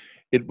said,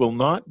 it will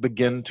not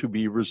begin to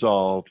be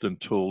resolved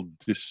until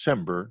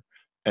December,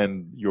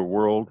 and your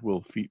world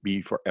will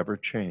be forever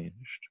changed.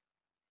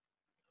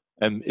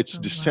 And it's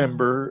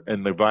December, wow.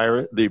 And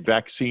the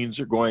vaccines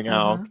are going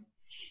out,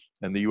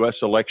 and the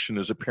U.S. election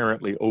is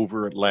apparently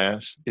over at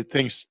last.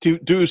 Things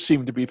do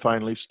seem to be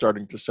finally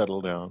starting to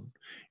settle down,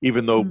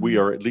 even though we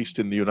are, at least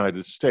in the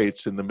United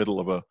States, in the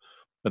middle of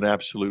an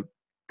absolute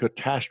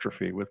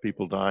catastrophe with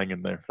people dying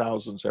in their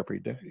thousands every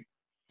day.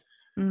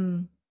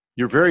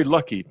 You're very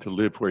lucky to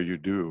live where you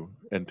do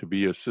and to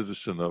be a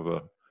citizen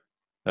of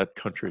that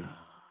country.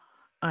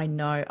 I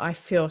know. I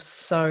feel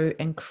so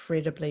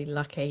incredibly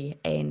lucky,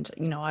 and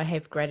I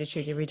have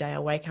gratitude every day. I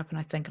wake up and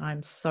I think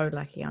I'm so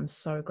lucky. I'm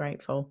so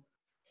grateful.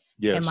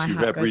 Yes, and my you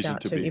heart have goes reason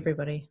out to to be.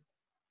 everybody.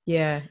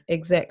 Yeah,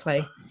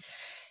 exactly.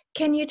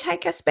 Can you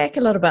take us back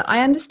a little bit?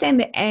 I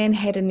understand that Anne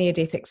had a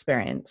near-death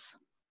experience.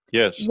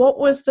 Yes. What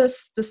was the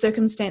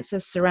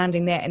circumstances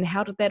surrounding that, and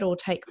how did that all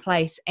take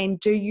place? And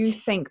do you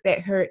think that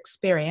her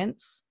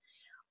experience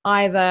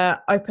either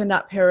opened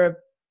up her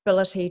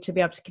ability to be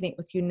able to connect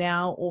with you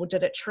now, or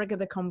did it trigger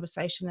the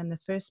conversation in the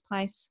first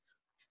place?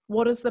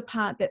 What is the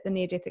part that the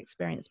near-death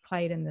experience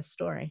played in this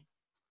story?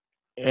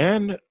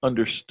 Anne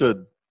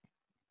understood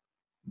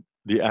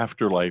the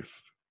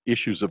afterlife,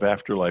 issues of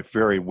afterlife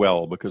very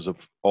well because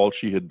of all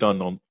she had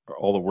done on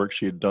all the work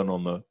she had done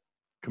on the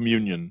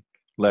communion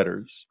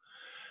letters.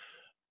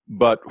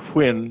 But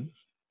when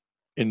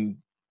in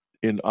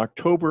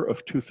October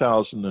of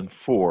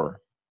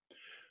 2004,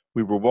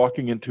 we were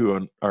walking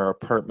into our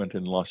apartment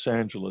in Los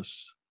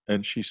Angeles,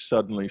 and she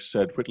suddenly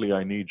said, "Whitley,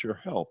 I need your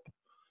help."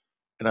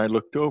 And I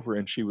looked over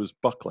and she was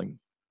buckling.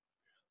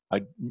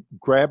 I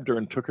grabbed her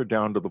and took her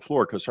down to the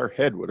floor because her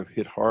head would have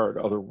hit hard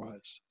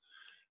otherwise.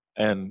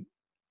 And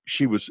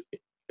she was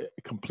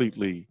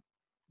completely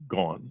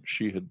gone.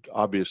 She had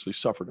obviously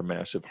suffered a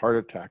massive heart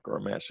attack or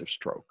a massive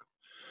stroke.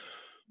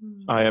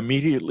 I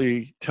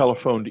immediately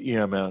telephoned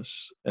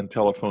EMS and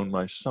telephoned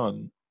my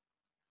son,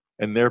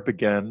 and there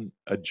began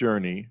a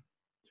journey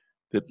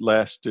that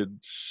lasted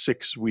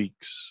 6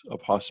 weeks of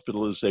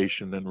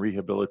hospitalization and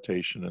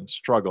rehabilitation and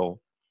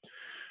struggle,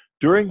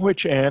 during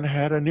which Anne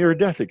had a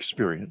near-death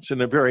experience,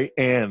 and a very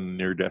Anne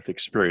near-death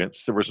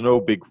experience. There was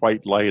no big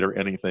white light or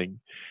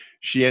anything.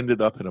 She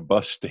ended up in a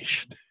bus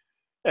station,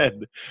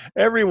 and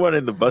everyone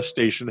in the bus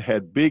station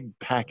had big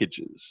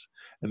packages,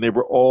 and they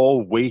were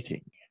all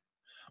waiting.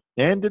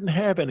 Anne didn't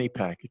have any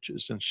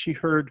packages, and she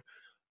heard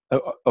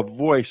a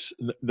voice.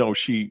 No,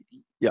 she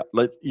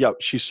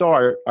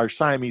saw our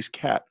Siamese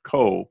cat,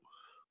 Ko,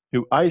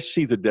 who I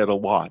see the dead a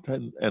lot,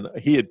 and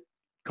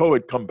Ko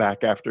had come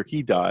back after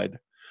he died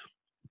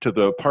to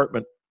the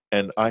apartment,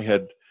 and I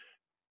had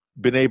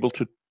been able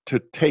to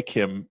take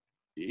him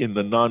in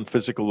the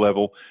non-physical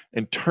level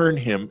and turn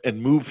him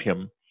and move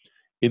him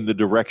in the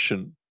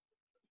direction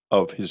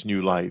of his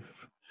new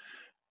life.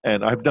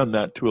 And I've done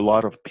that to a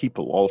lot of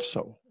people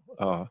also.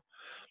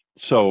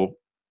 So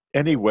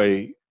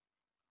anyway,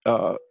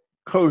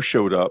 Ko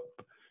showed up,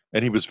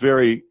 and he was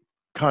very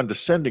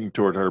condescending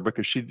toward her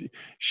because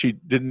she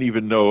didn't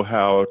even know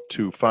how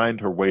to find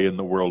her way in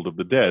the world of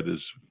the dead,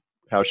 is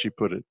how she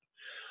put it.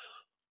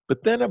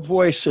 But then a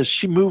voice, as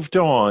she moved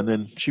on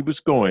and she was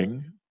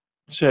going,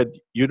 said,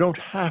 "You don't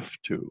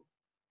have to.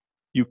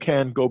 You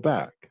can go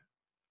back."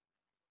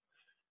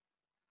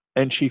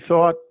 And she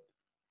thought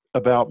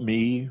about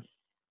me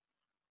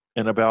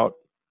and about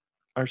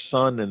our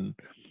son and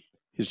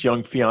his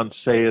young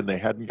fiancée, and they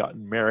hadn't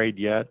gotten married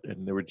yet,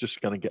 and they were just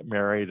going to get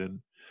married.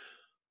 And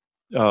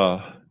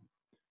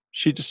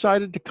she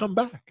decided to come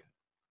back.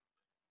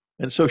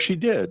 And so she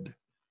did.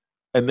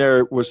 And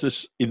there was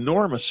this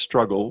enormous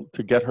struggle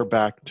to get her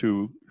back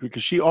to,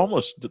 because she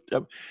almost,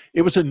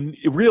 it was a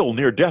real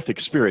near-death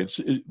experience.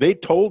 They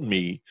told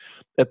me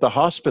at the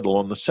hospital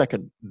on the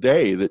second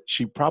day that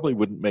she probably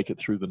wouldn't make it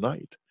through the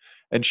night.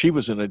 And she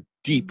was in a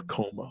deep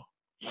coma.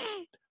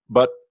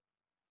 But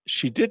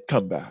she did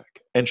come back.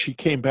 And she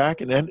came back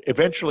and then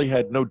eventually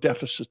had no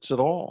deficits at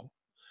all.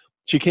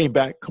 She came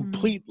back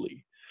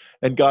completely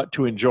and got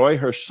to enjoy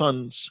her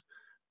son's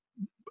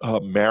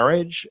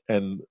marriage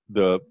and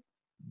the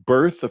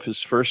birth of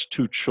his first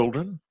 2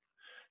 children.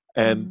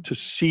 and to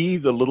see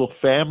the little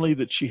family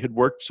that she had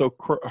worked so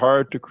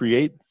hard to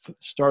create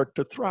start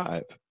to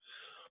thrive.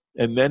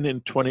 And then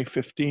in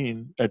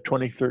 2013,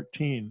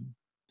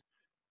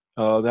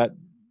 that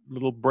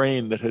little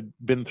brain that had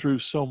been through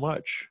so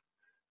much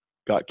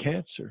got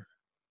cancer.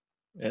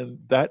 And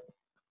that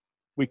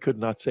we could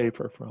not save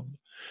her from.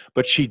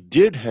 But she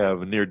did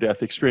have a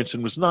near-death experience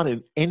and was not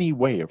in any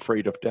way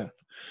afraid of death.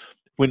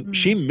 When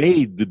she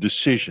made the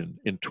decision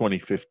in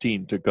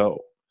 2015 to go,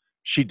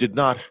 she did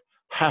not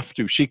have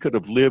to. She could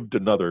have lived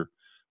another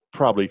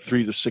probably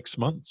 3 to 6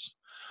 months,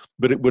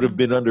 but it would have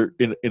been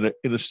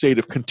in a state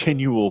of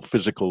continual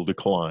physical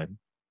decline.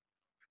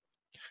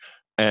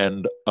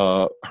 And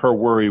her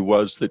worry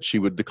was that she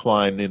would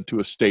decline into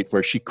a state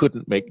where she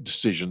couldn't make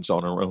decisions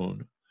on her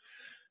own.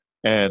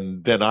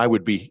 And then I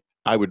would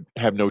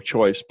have no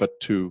choice but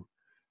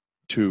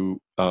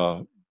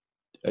I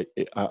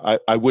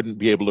wouldn't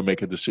be able to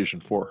make a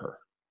decision for her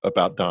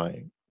about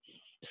dying.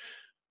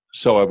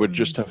 So I would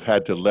just have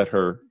had to let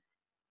her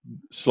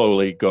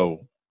slowly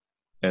go.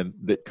 And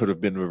that could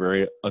have been a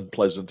very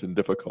unpleasant and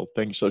difficult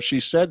thing. So she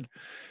said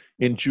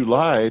in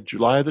July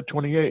the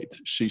 28th,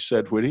 she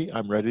said, Whitty,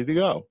 I'm ready to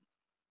go.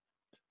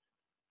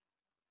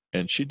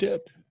 And she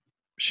did.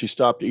 She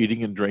stopped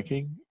eating and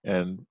drinking,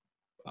 and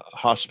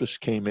hospice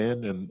came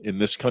in. And in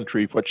this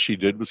country, what she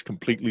did was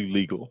completely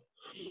legal.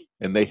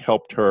 And they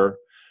helped her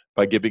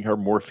by giving her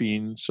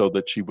morphine so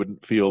that she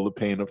wouldn't feel the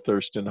pain of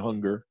thirst and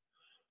hunger.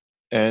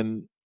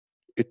 And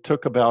it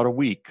took about a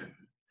week.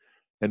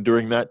 And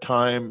during that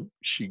time,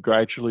 she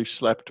gradually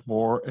slept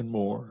more and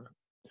more.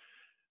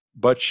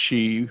 But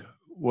she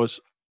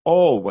was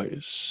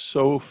always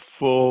so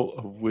full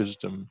of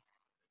wisdom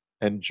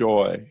and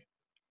joy,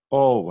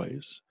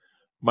 always.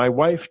 My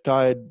wife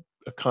died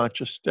a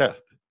conscious death.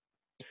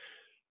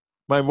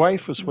 My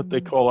wife was what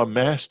they call a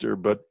master,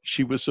 but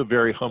she was a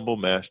very humble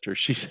master.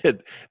 She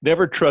said,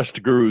 never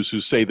trust gurus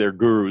who say they're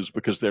gurus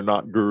because they're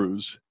not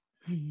gurus.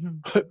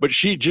 But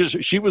she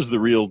was the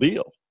real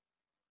deal.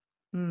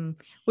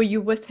 Were you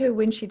with her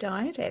when she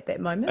died at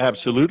that moment?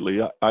 Absolutely.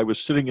 I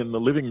was sitting in the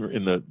living room,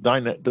 in the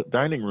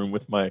dining room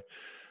with my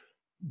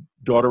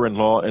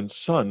daughter-in-law and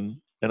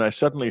son, and I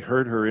suddenly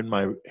heard her in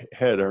my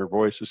head, her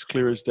voice as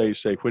clear as day,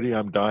 say, Whitty,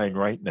 I'm dying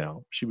right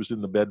now. She was in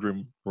the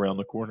bedroom around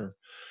the corner.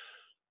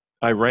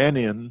 I ran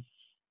in,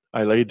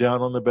 I lay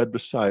down on the bed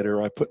beside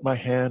her, I put my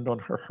hand on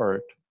her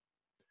heart,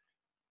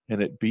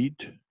 and it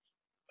beat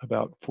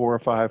about 4 or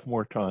 5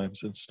 more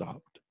times and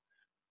stopped.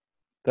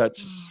 My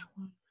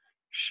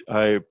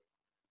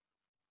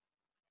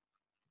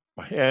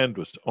hand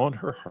was on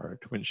her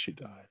heart when she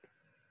died.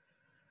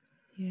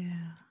 Yeah.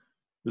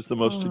 It was the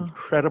most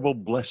incredible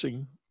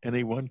blessing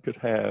anyone could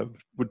have,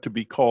 to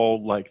be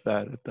called like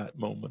that at that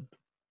moment.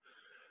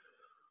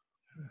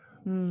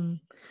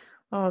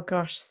 Oh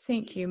gosh,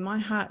 thank you. My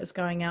heart is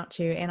going out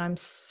to you, and I'm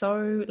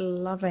so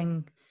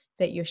loving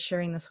that you're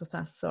sharing this with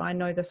us. So I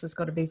know this has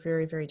got to be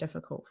very, very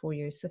difficult for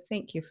you. So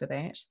thank you for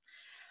that.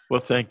 Well,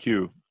 thank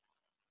you.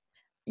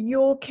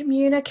 Your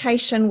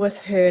communication with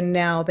her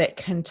now that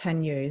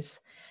continues,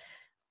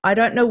 I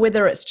don't know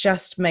whether it's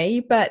just me,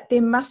 but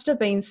there must have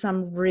been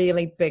some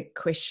really big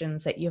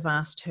questions that you've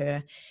asked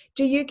her.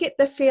 Do you get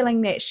the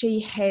feeling that she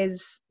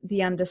has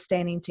the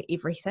understanding to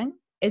everything?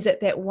 Is it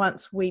that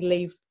once we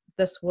leave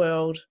this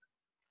world,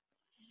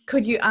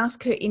 could you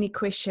ask her any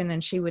question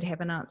and she would have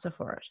an answer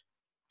for it?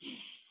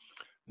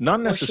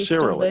 Not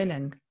necessarily. Or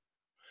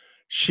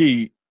is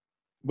she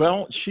still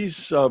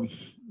learning?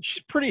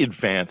 She's pretty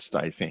advanced,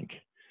 I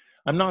think.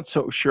 I'm not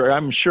so sure.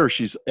 I'm sure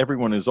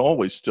everyone is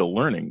always still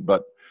learning,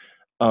 but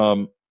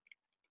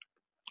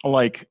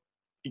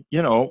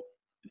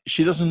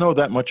she doesn't know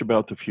that much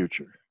about the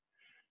future.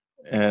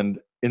 And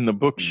in the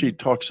book, she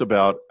talks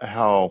about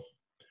how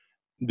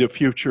the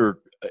future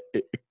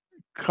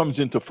comes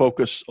into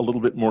focus a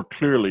little bit more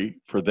clearly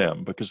for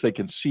them because they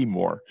can see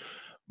more.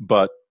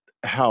 But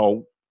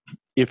how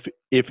if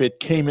it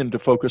came into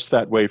focus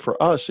that way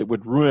for us, it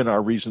would ruin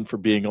our reason for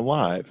being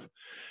alive,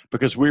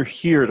 because we're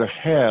here to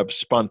have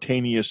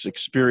spontaneous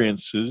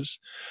experiences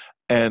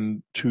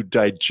and to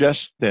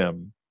digest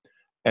them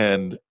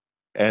and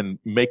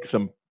make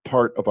them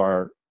part of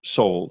our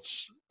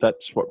souls.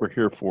 That's what we're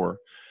here for.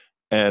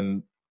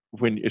 And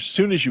as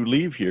soon as you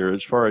leave here,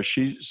 as far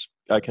as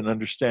I can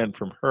understand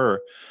from her,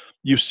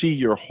 you see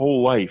your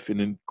whole life in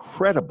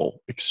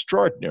incredible,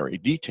 extraordinary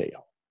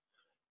detail.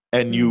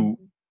 And you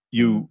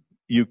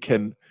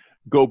can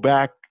go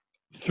back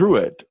through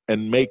it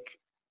and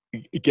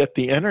get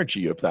the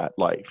energy of that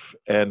life.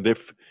 And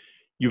if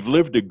you've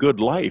lived a good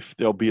life,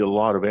 there'll be a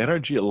lot of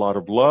energy, a lot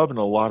of love, and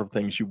a lot of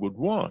things you would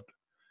want.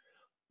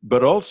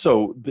 But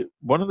also,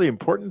 one of the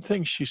important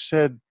things she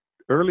said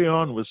early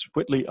on was,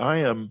 Whitley, I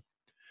am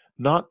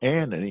not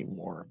Anne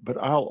anymore, but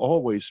I'll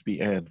always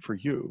be Anne for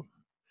you.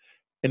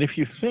 And if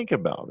you think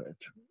about it,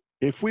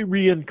 if we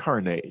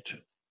reincarnate,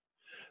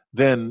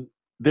 then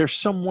there's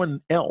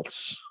someone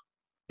else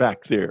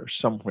back there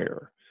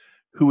somewhere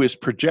who is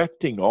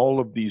projecting all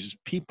of these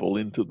people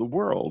into the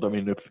world. I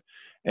mean, if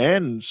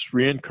Anne's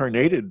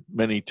reincarnated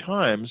many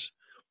times,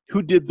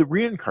 who did the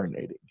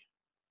reincarnating?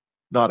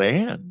 not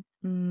Anne,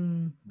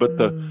 Mm, but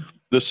mm,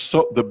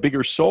 the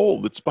bigger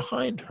soul that's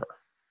behind her.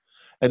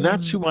 And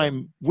that's mm, who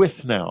I'm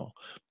with now.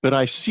 But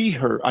I see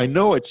her, I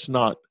know it's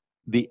not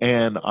the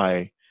Anne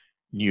I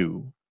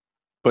knew,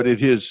 but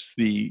it is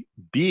the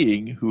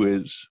being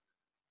who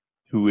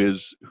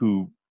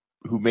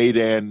made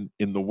Anne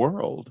in the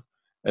world.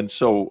 And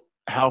so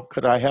how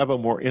could I have a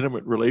more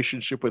intimate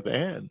relationship with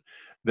Anne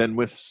than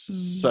with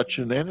mm, such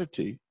an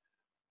entity?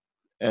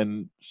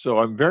 And so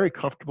I'm very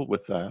comfortable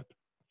with that.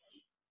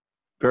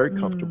 Very mm.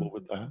 comfortable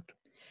with that.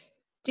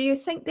 Do you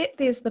think that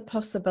there's the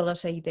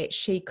possibility that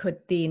she could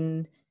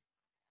then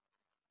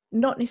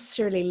not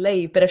necessarily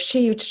leave, but if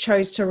she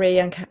chose to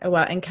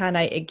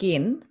incarnate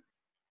again,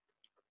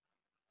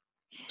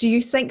 do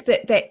you think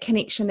that that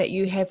connection that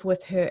you have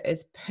with her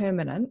is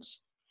permanent,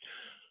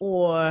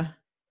 or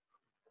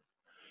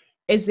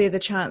is there the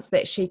chance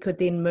that she could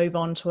then move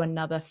on to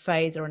another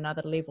phase or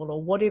another level or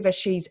whatever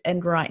she's in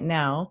right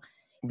now,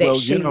 that Well,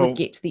 she would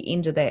get to the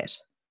end of that?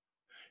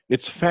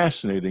 it's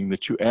fascinating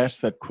that you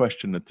asked that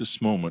question at this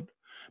moment,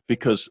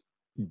 because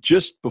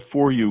just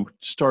before you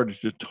started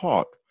to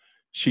talk,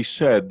 she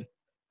said,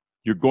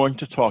 "You're going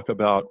to talk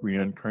about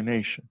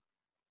reincarnation."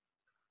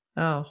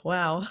 Oh,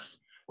 wow.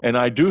 And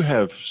I do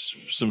have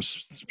some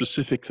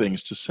specific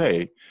things to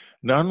say.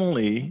 Not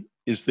only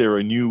is there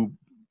a new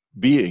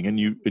being, a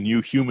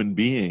new human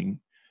being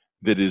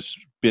that has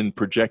been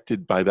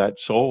projected by that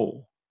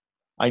soul.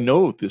 I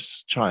know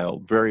this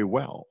child very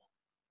well.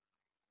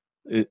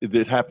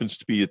 It happens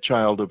to be a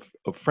child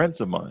of friends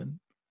of mine,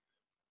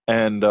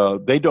 and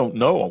they don't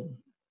know him.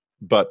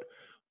 But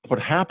what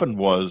happened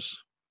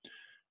was,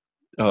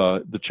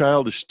 the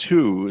child is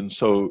 2, and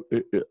so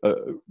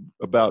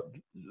about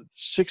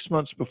 6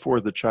 months before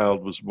the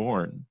child was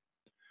born,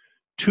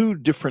 2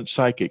 different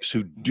psychics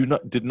who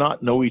did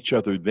not know each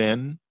other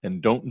then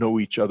and don't know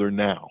each other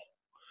now,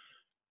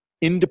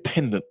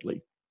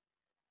 independently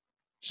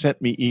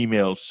sent me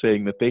emails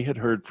saying that they had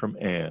heard from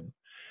Anne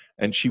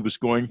and she was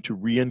going to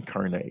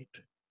reincarnate,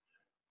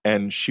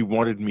 and she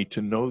wanted me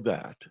to know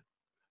that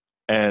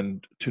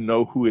and to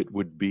know who it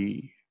would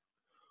be.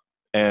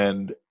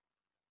 And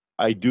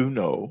I do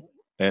know,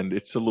 and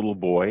it's a little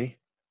boy,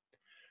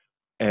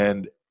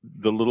 and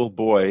the little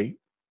boy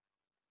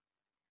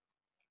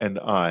and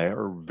I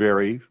are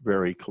very,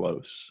 very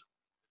close.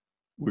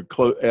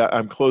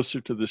 I'm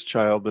closer to this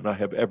child than I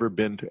have ever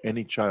been to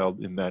any child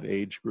in that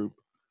age group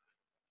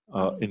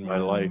in my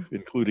Wow. life,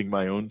 including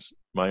my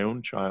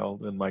own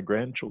child and my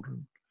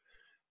grandchildren.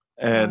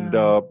 And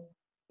Wow.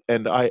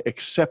 and I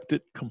accept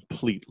it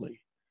completely.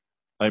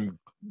 I'm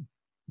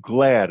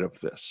glad of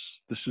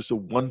this. This is a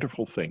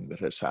wonderful thing that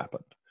has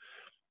happened.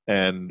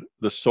 And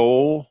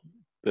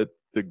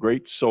the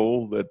great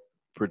soul that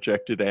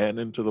projected Anne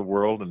into the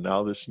world, and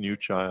now this new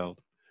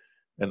child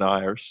and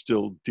I are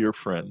still dear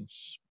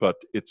friends, but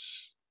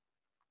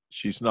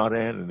she's not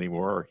Anne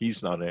anymore, or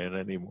he's not Anne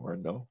anymore,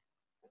 no.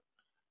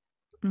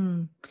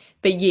 Mm.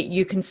 But yet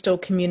you can still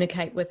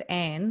communicate with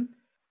Anne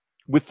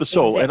With the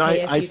soul. And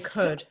exactly as you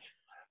could.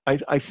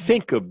 I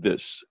think of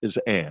this as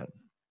Anne,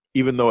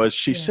 even though, as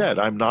she Yeah. said,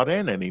 I'm not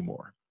Anne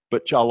anymore,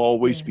 but I'll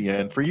always Yeah. be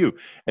Anne for you.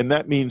 And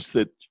that means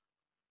that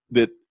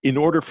in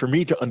order for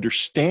me to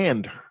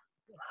understand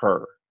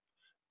her,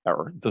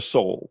 or the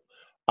soul,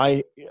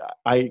 I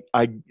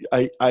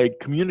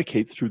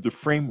communicate through the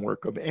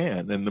framework of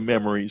Anne and the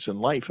memories and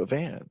life of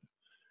Anne.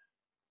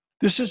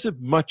 This is a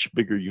much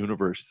bigger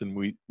universe than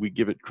we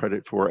give it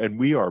credit for, and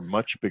we are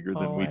much bigger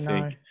than we I know.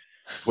 think.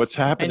 What's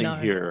I happening know.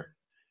 here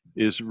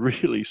is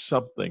really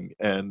something,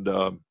 and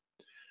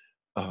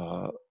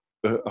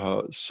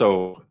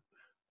so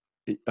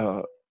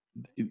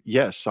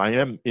yes, I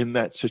am in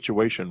that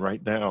situation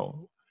right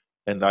now,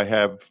 and I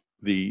have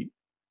the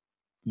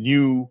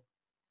new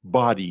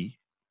body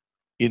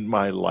in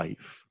my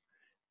life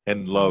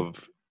and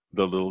love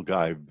the little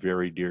guy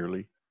very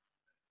dearly.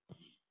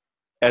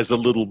 As a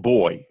little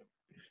boy,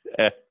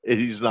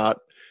 he's not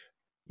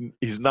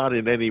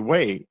in any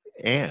way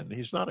Anne.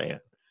 He's not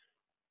Anne,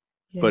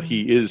 but Yeah.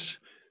 he is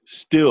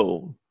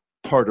still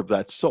part of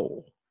that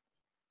soul.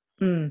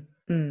 Mm,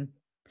 mm.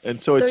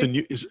 And so So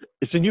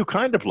it's a new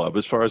kind of love,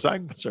 as far as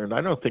I'm concerned.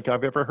 I don't think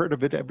I've ever heard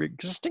of it ever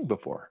existing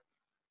before.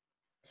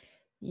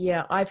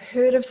 yeah, I've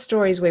heard of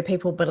stories where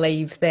people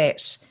believe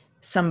that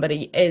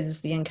somebody is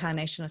the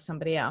incarnation of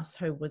somebody else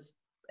who was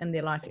in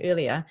their life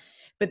earlier,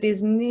 but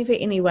there's never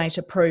any way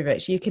to prove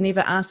it. You can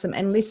never ask them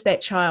unless that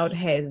child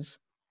has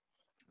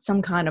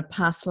some kind of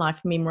past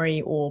life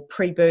memory or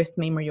pre-birth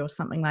memory or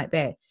something like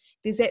that.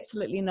 There's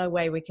absolutely no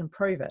way we can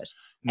prove it.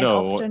 And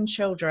No, often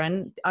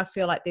children, I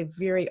feel like they're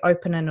very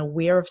open and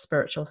aware of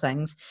spiritual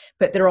things,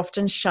 but they're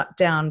often shut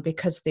down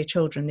because they're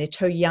children. They're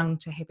too young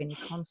to have any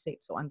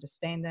concepts or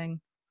understanding.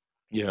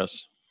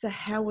 yes. So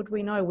how would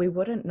we know? We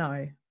wouldn't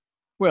know.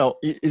 Well,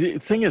 the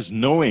thing is,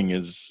 knowing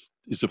is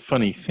a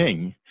funny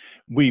thing.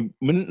 We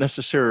wouldn't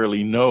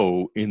necessarily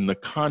know in the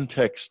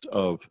context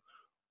of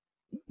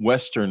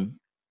Western,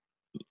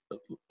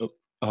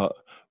 uh,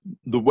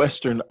 the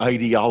Western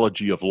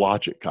ideology of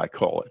logic, I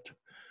call it.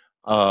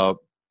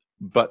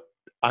 But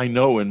I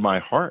know in my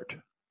heart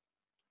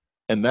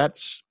And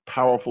that's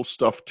powerful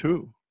stuff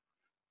too.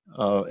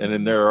 And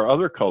then there are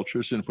other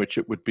cultures in which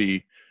it would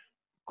be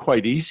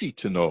quite easy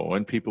to know,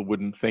 and people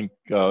wouldn't think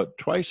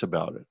twice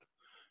about it.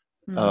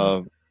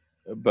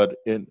 But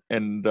in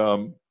and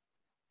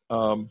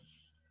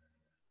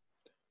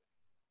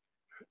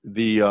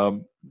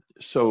the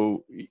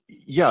so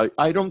yeah,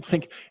 I don't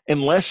think,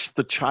 unless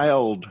the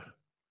child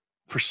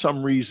for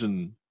some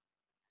reason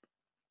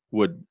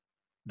would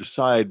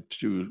decide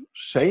to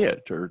say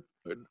it or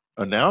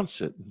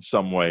announce it in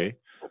some way,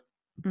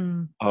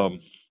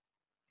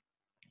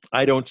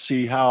 I don't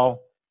see how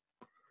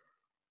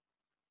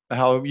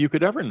you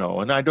could ever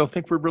know, and I don't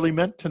think we're really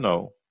meant to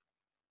know.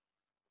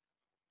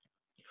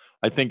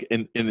 I think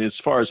in as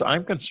far as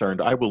I'm concerned,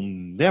 I will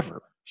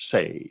never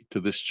say to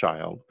this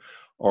child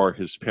or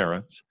his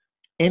parents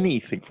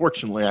anything.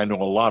 Fortunately, I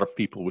know a lot of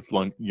people with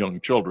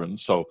young children,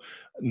 so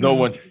no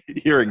one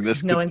hearing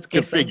this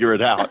could figure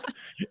it out.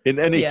 In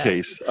any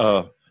case,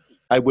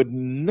 I would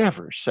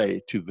never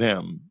say to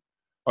them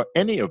or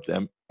any of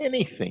them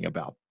anything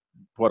about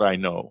what I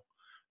know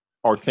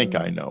or think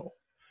I know,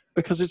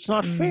 because it's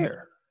not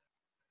fair.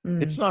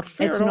 It's not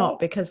fair It's at not, all.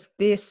 because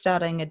they're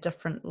starting a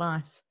different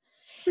life.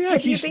 Yeah,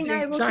 Have you been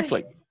able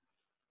exactly.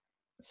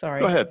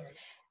 Sorry. Go ahead.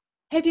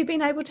 Have you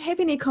been able to have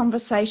any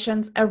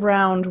conversations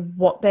around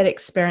what that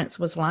experience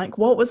was like?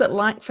 What was it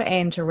like for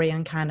Anne to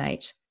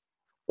reincarnate?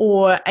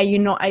 Or are you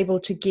not able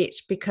to get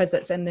because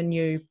it's in the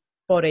new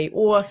body?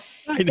 Or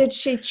did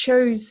she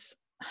choose?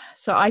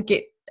 So I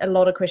get a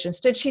lot of questions.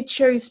 Did she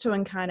choose to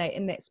incarnate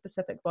in that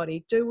specific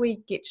body? Do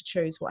we get to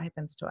choose what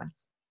happens to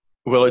us?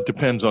 Well, it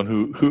depends on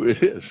who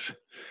it is.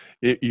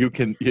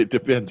 It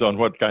depends on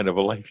what kind of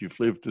a life you've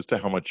lived as to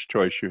how much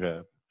choice you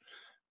have.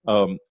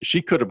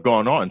 She could have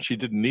gone on. She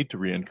didn't need to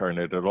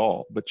reincarnate at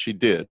all, but she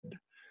did.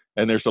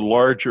 And there's a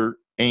larger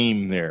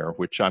aim there,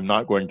 which I'm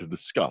not going to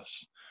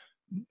discuss,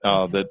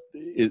 that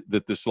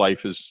this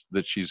life is,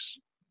 that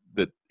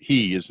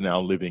he is now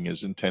living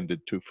is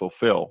intended to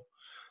fulfill.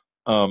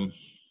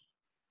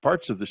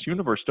 Parts of this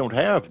universe don't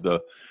have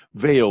the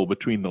veil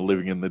between the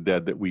living and the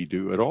dead that we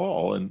do at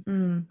all.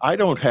 And I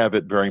don't have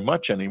it very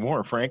much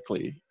anymore,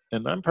 frankly.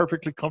 And I'm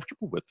perfectly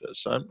comfortable with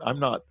this. I'm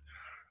not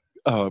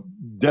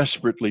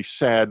desperately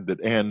sad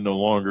that Anne no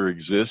longer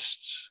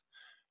exists.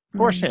 Of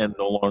course, Anne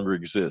no longer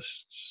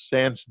exists.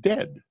 Anne's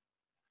dead.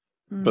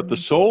 But the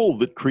soul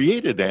that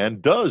created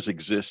Anne does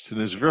exist and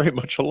is very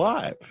much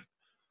alive,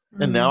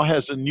 and now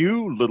has a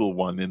new little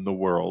one in the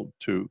world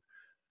to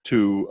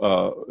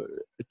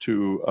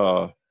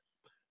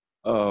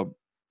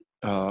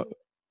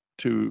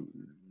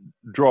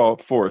draw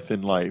forth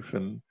in life,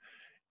 and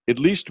at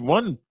least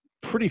one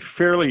pretty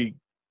fairly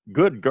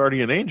good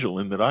guardian angel,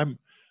 in that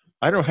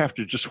I don't have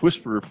to just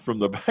whisper from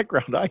the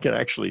background. I can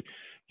actually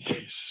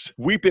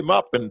sweep him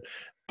up and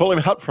pull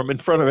him out from in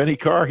front of any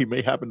car he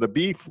may happen to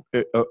be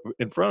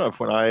in front of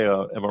when I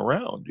am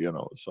around,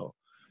 So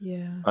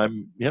yeah,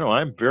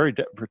 I'm very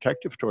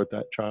protective toward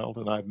that child,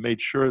 and I've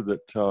made sure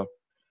that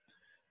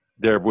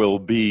there will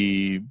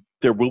be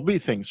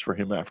things for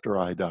him after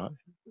I die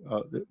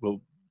that will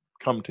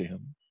come to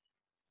him.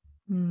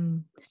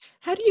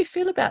 How do you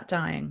feel about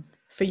dying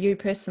for you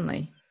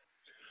personally?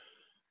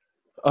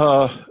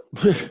 I'm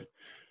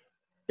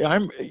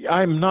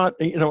not,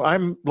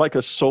 I'm like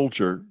a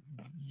soldier.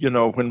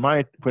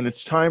 When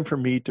it's time for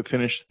me to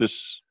finish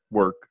this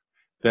work,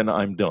 then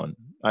I'm done.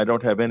 I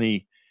don't have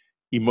any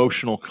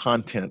emotional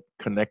content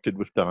connected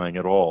with dying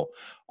at all.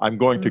 I'm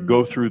going to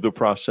go through the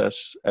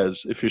process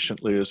as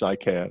efficiently as I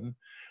can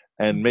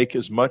and make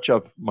as much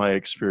of my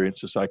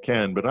experience as I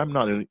can, but I'm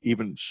not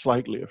even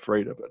slightly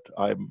afraid of it.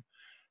 I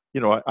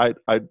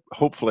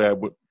hopefully I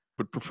would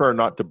prefer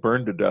not to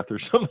burn to death or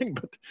something,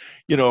 but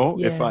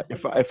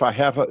if I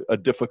have a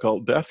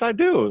difficult death, I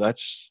do.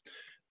 That's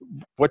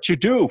what you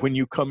do when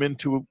you come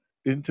into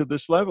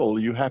this level.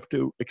 You have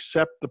to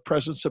accept the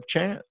presence of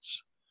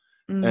chance.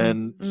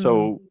 And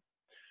so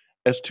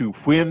as to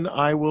when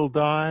I will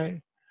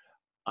die,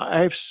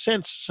 I've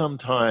sensed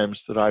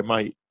sometimes that I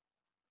might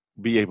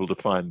be able to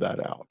find that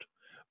out,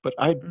 but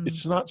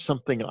it's not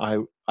something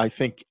I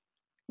think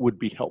would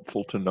be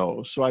helpful to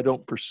know, so I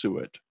don't pursue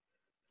it.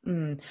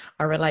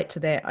 I relate to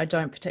that. I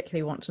don't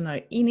particularly want to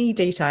know any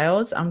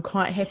details. I'm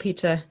quite happy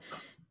to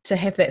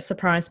have that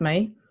surprise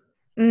me.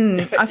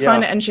 I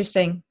find it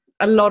interesting.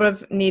 A lot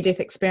of near-death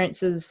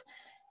experiences,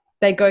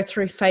 they go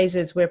through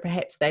phases where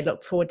perhaps they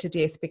look forward to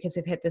death because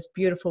they've had this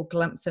beautiful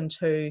glimpse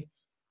into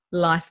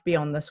life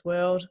beyond this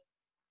world.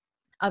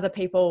 Other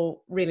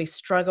people really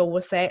struggle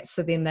with that,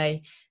 so then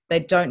they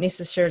don't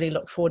necessarily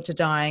look forward to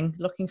dying.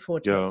 Looking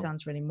forward to it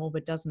sounds really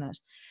morbid, doesn't it?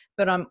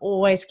 But I'm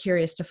always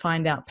curious to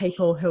find out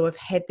people who have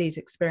had these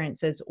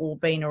experiences or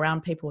been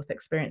around people with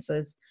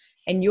experiences,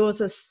 and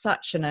yours is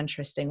such an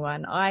interesting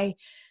one. I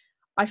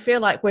feel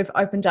like we've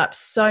opened up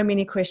so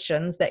many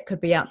questions that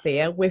could be out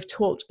there. We've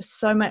talked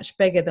so much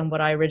bigger than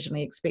what I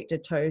originally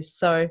expected to.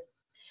 So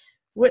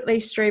Whitley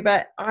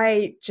Strieber,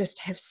 I just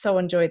have so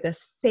enjoyed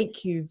this.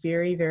 Thank you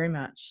very, very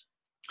much.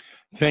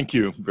 Thank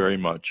you very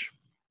much.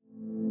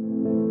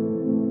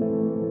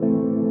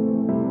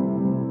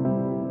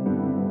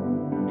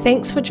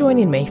 Thanks for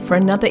joining me for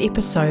another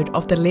episode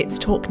of the Let's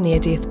Talk Near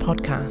Death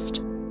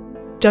podcast.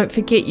 Don't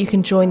forget you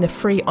can join the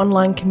free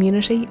online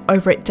community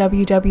over at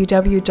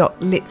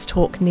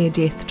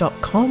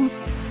www.letstalkneardeath.com,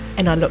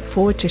 and I look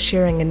forward to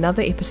sharing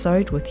another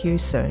episode with you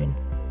soon.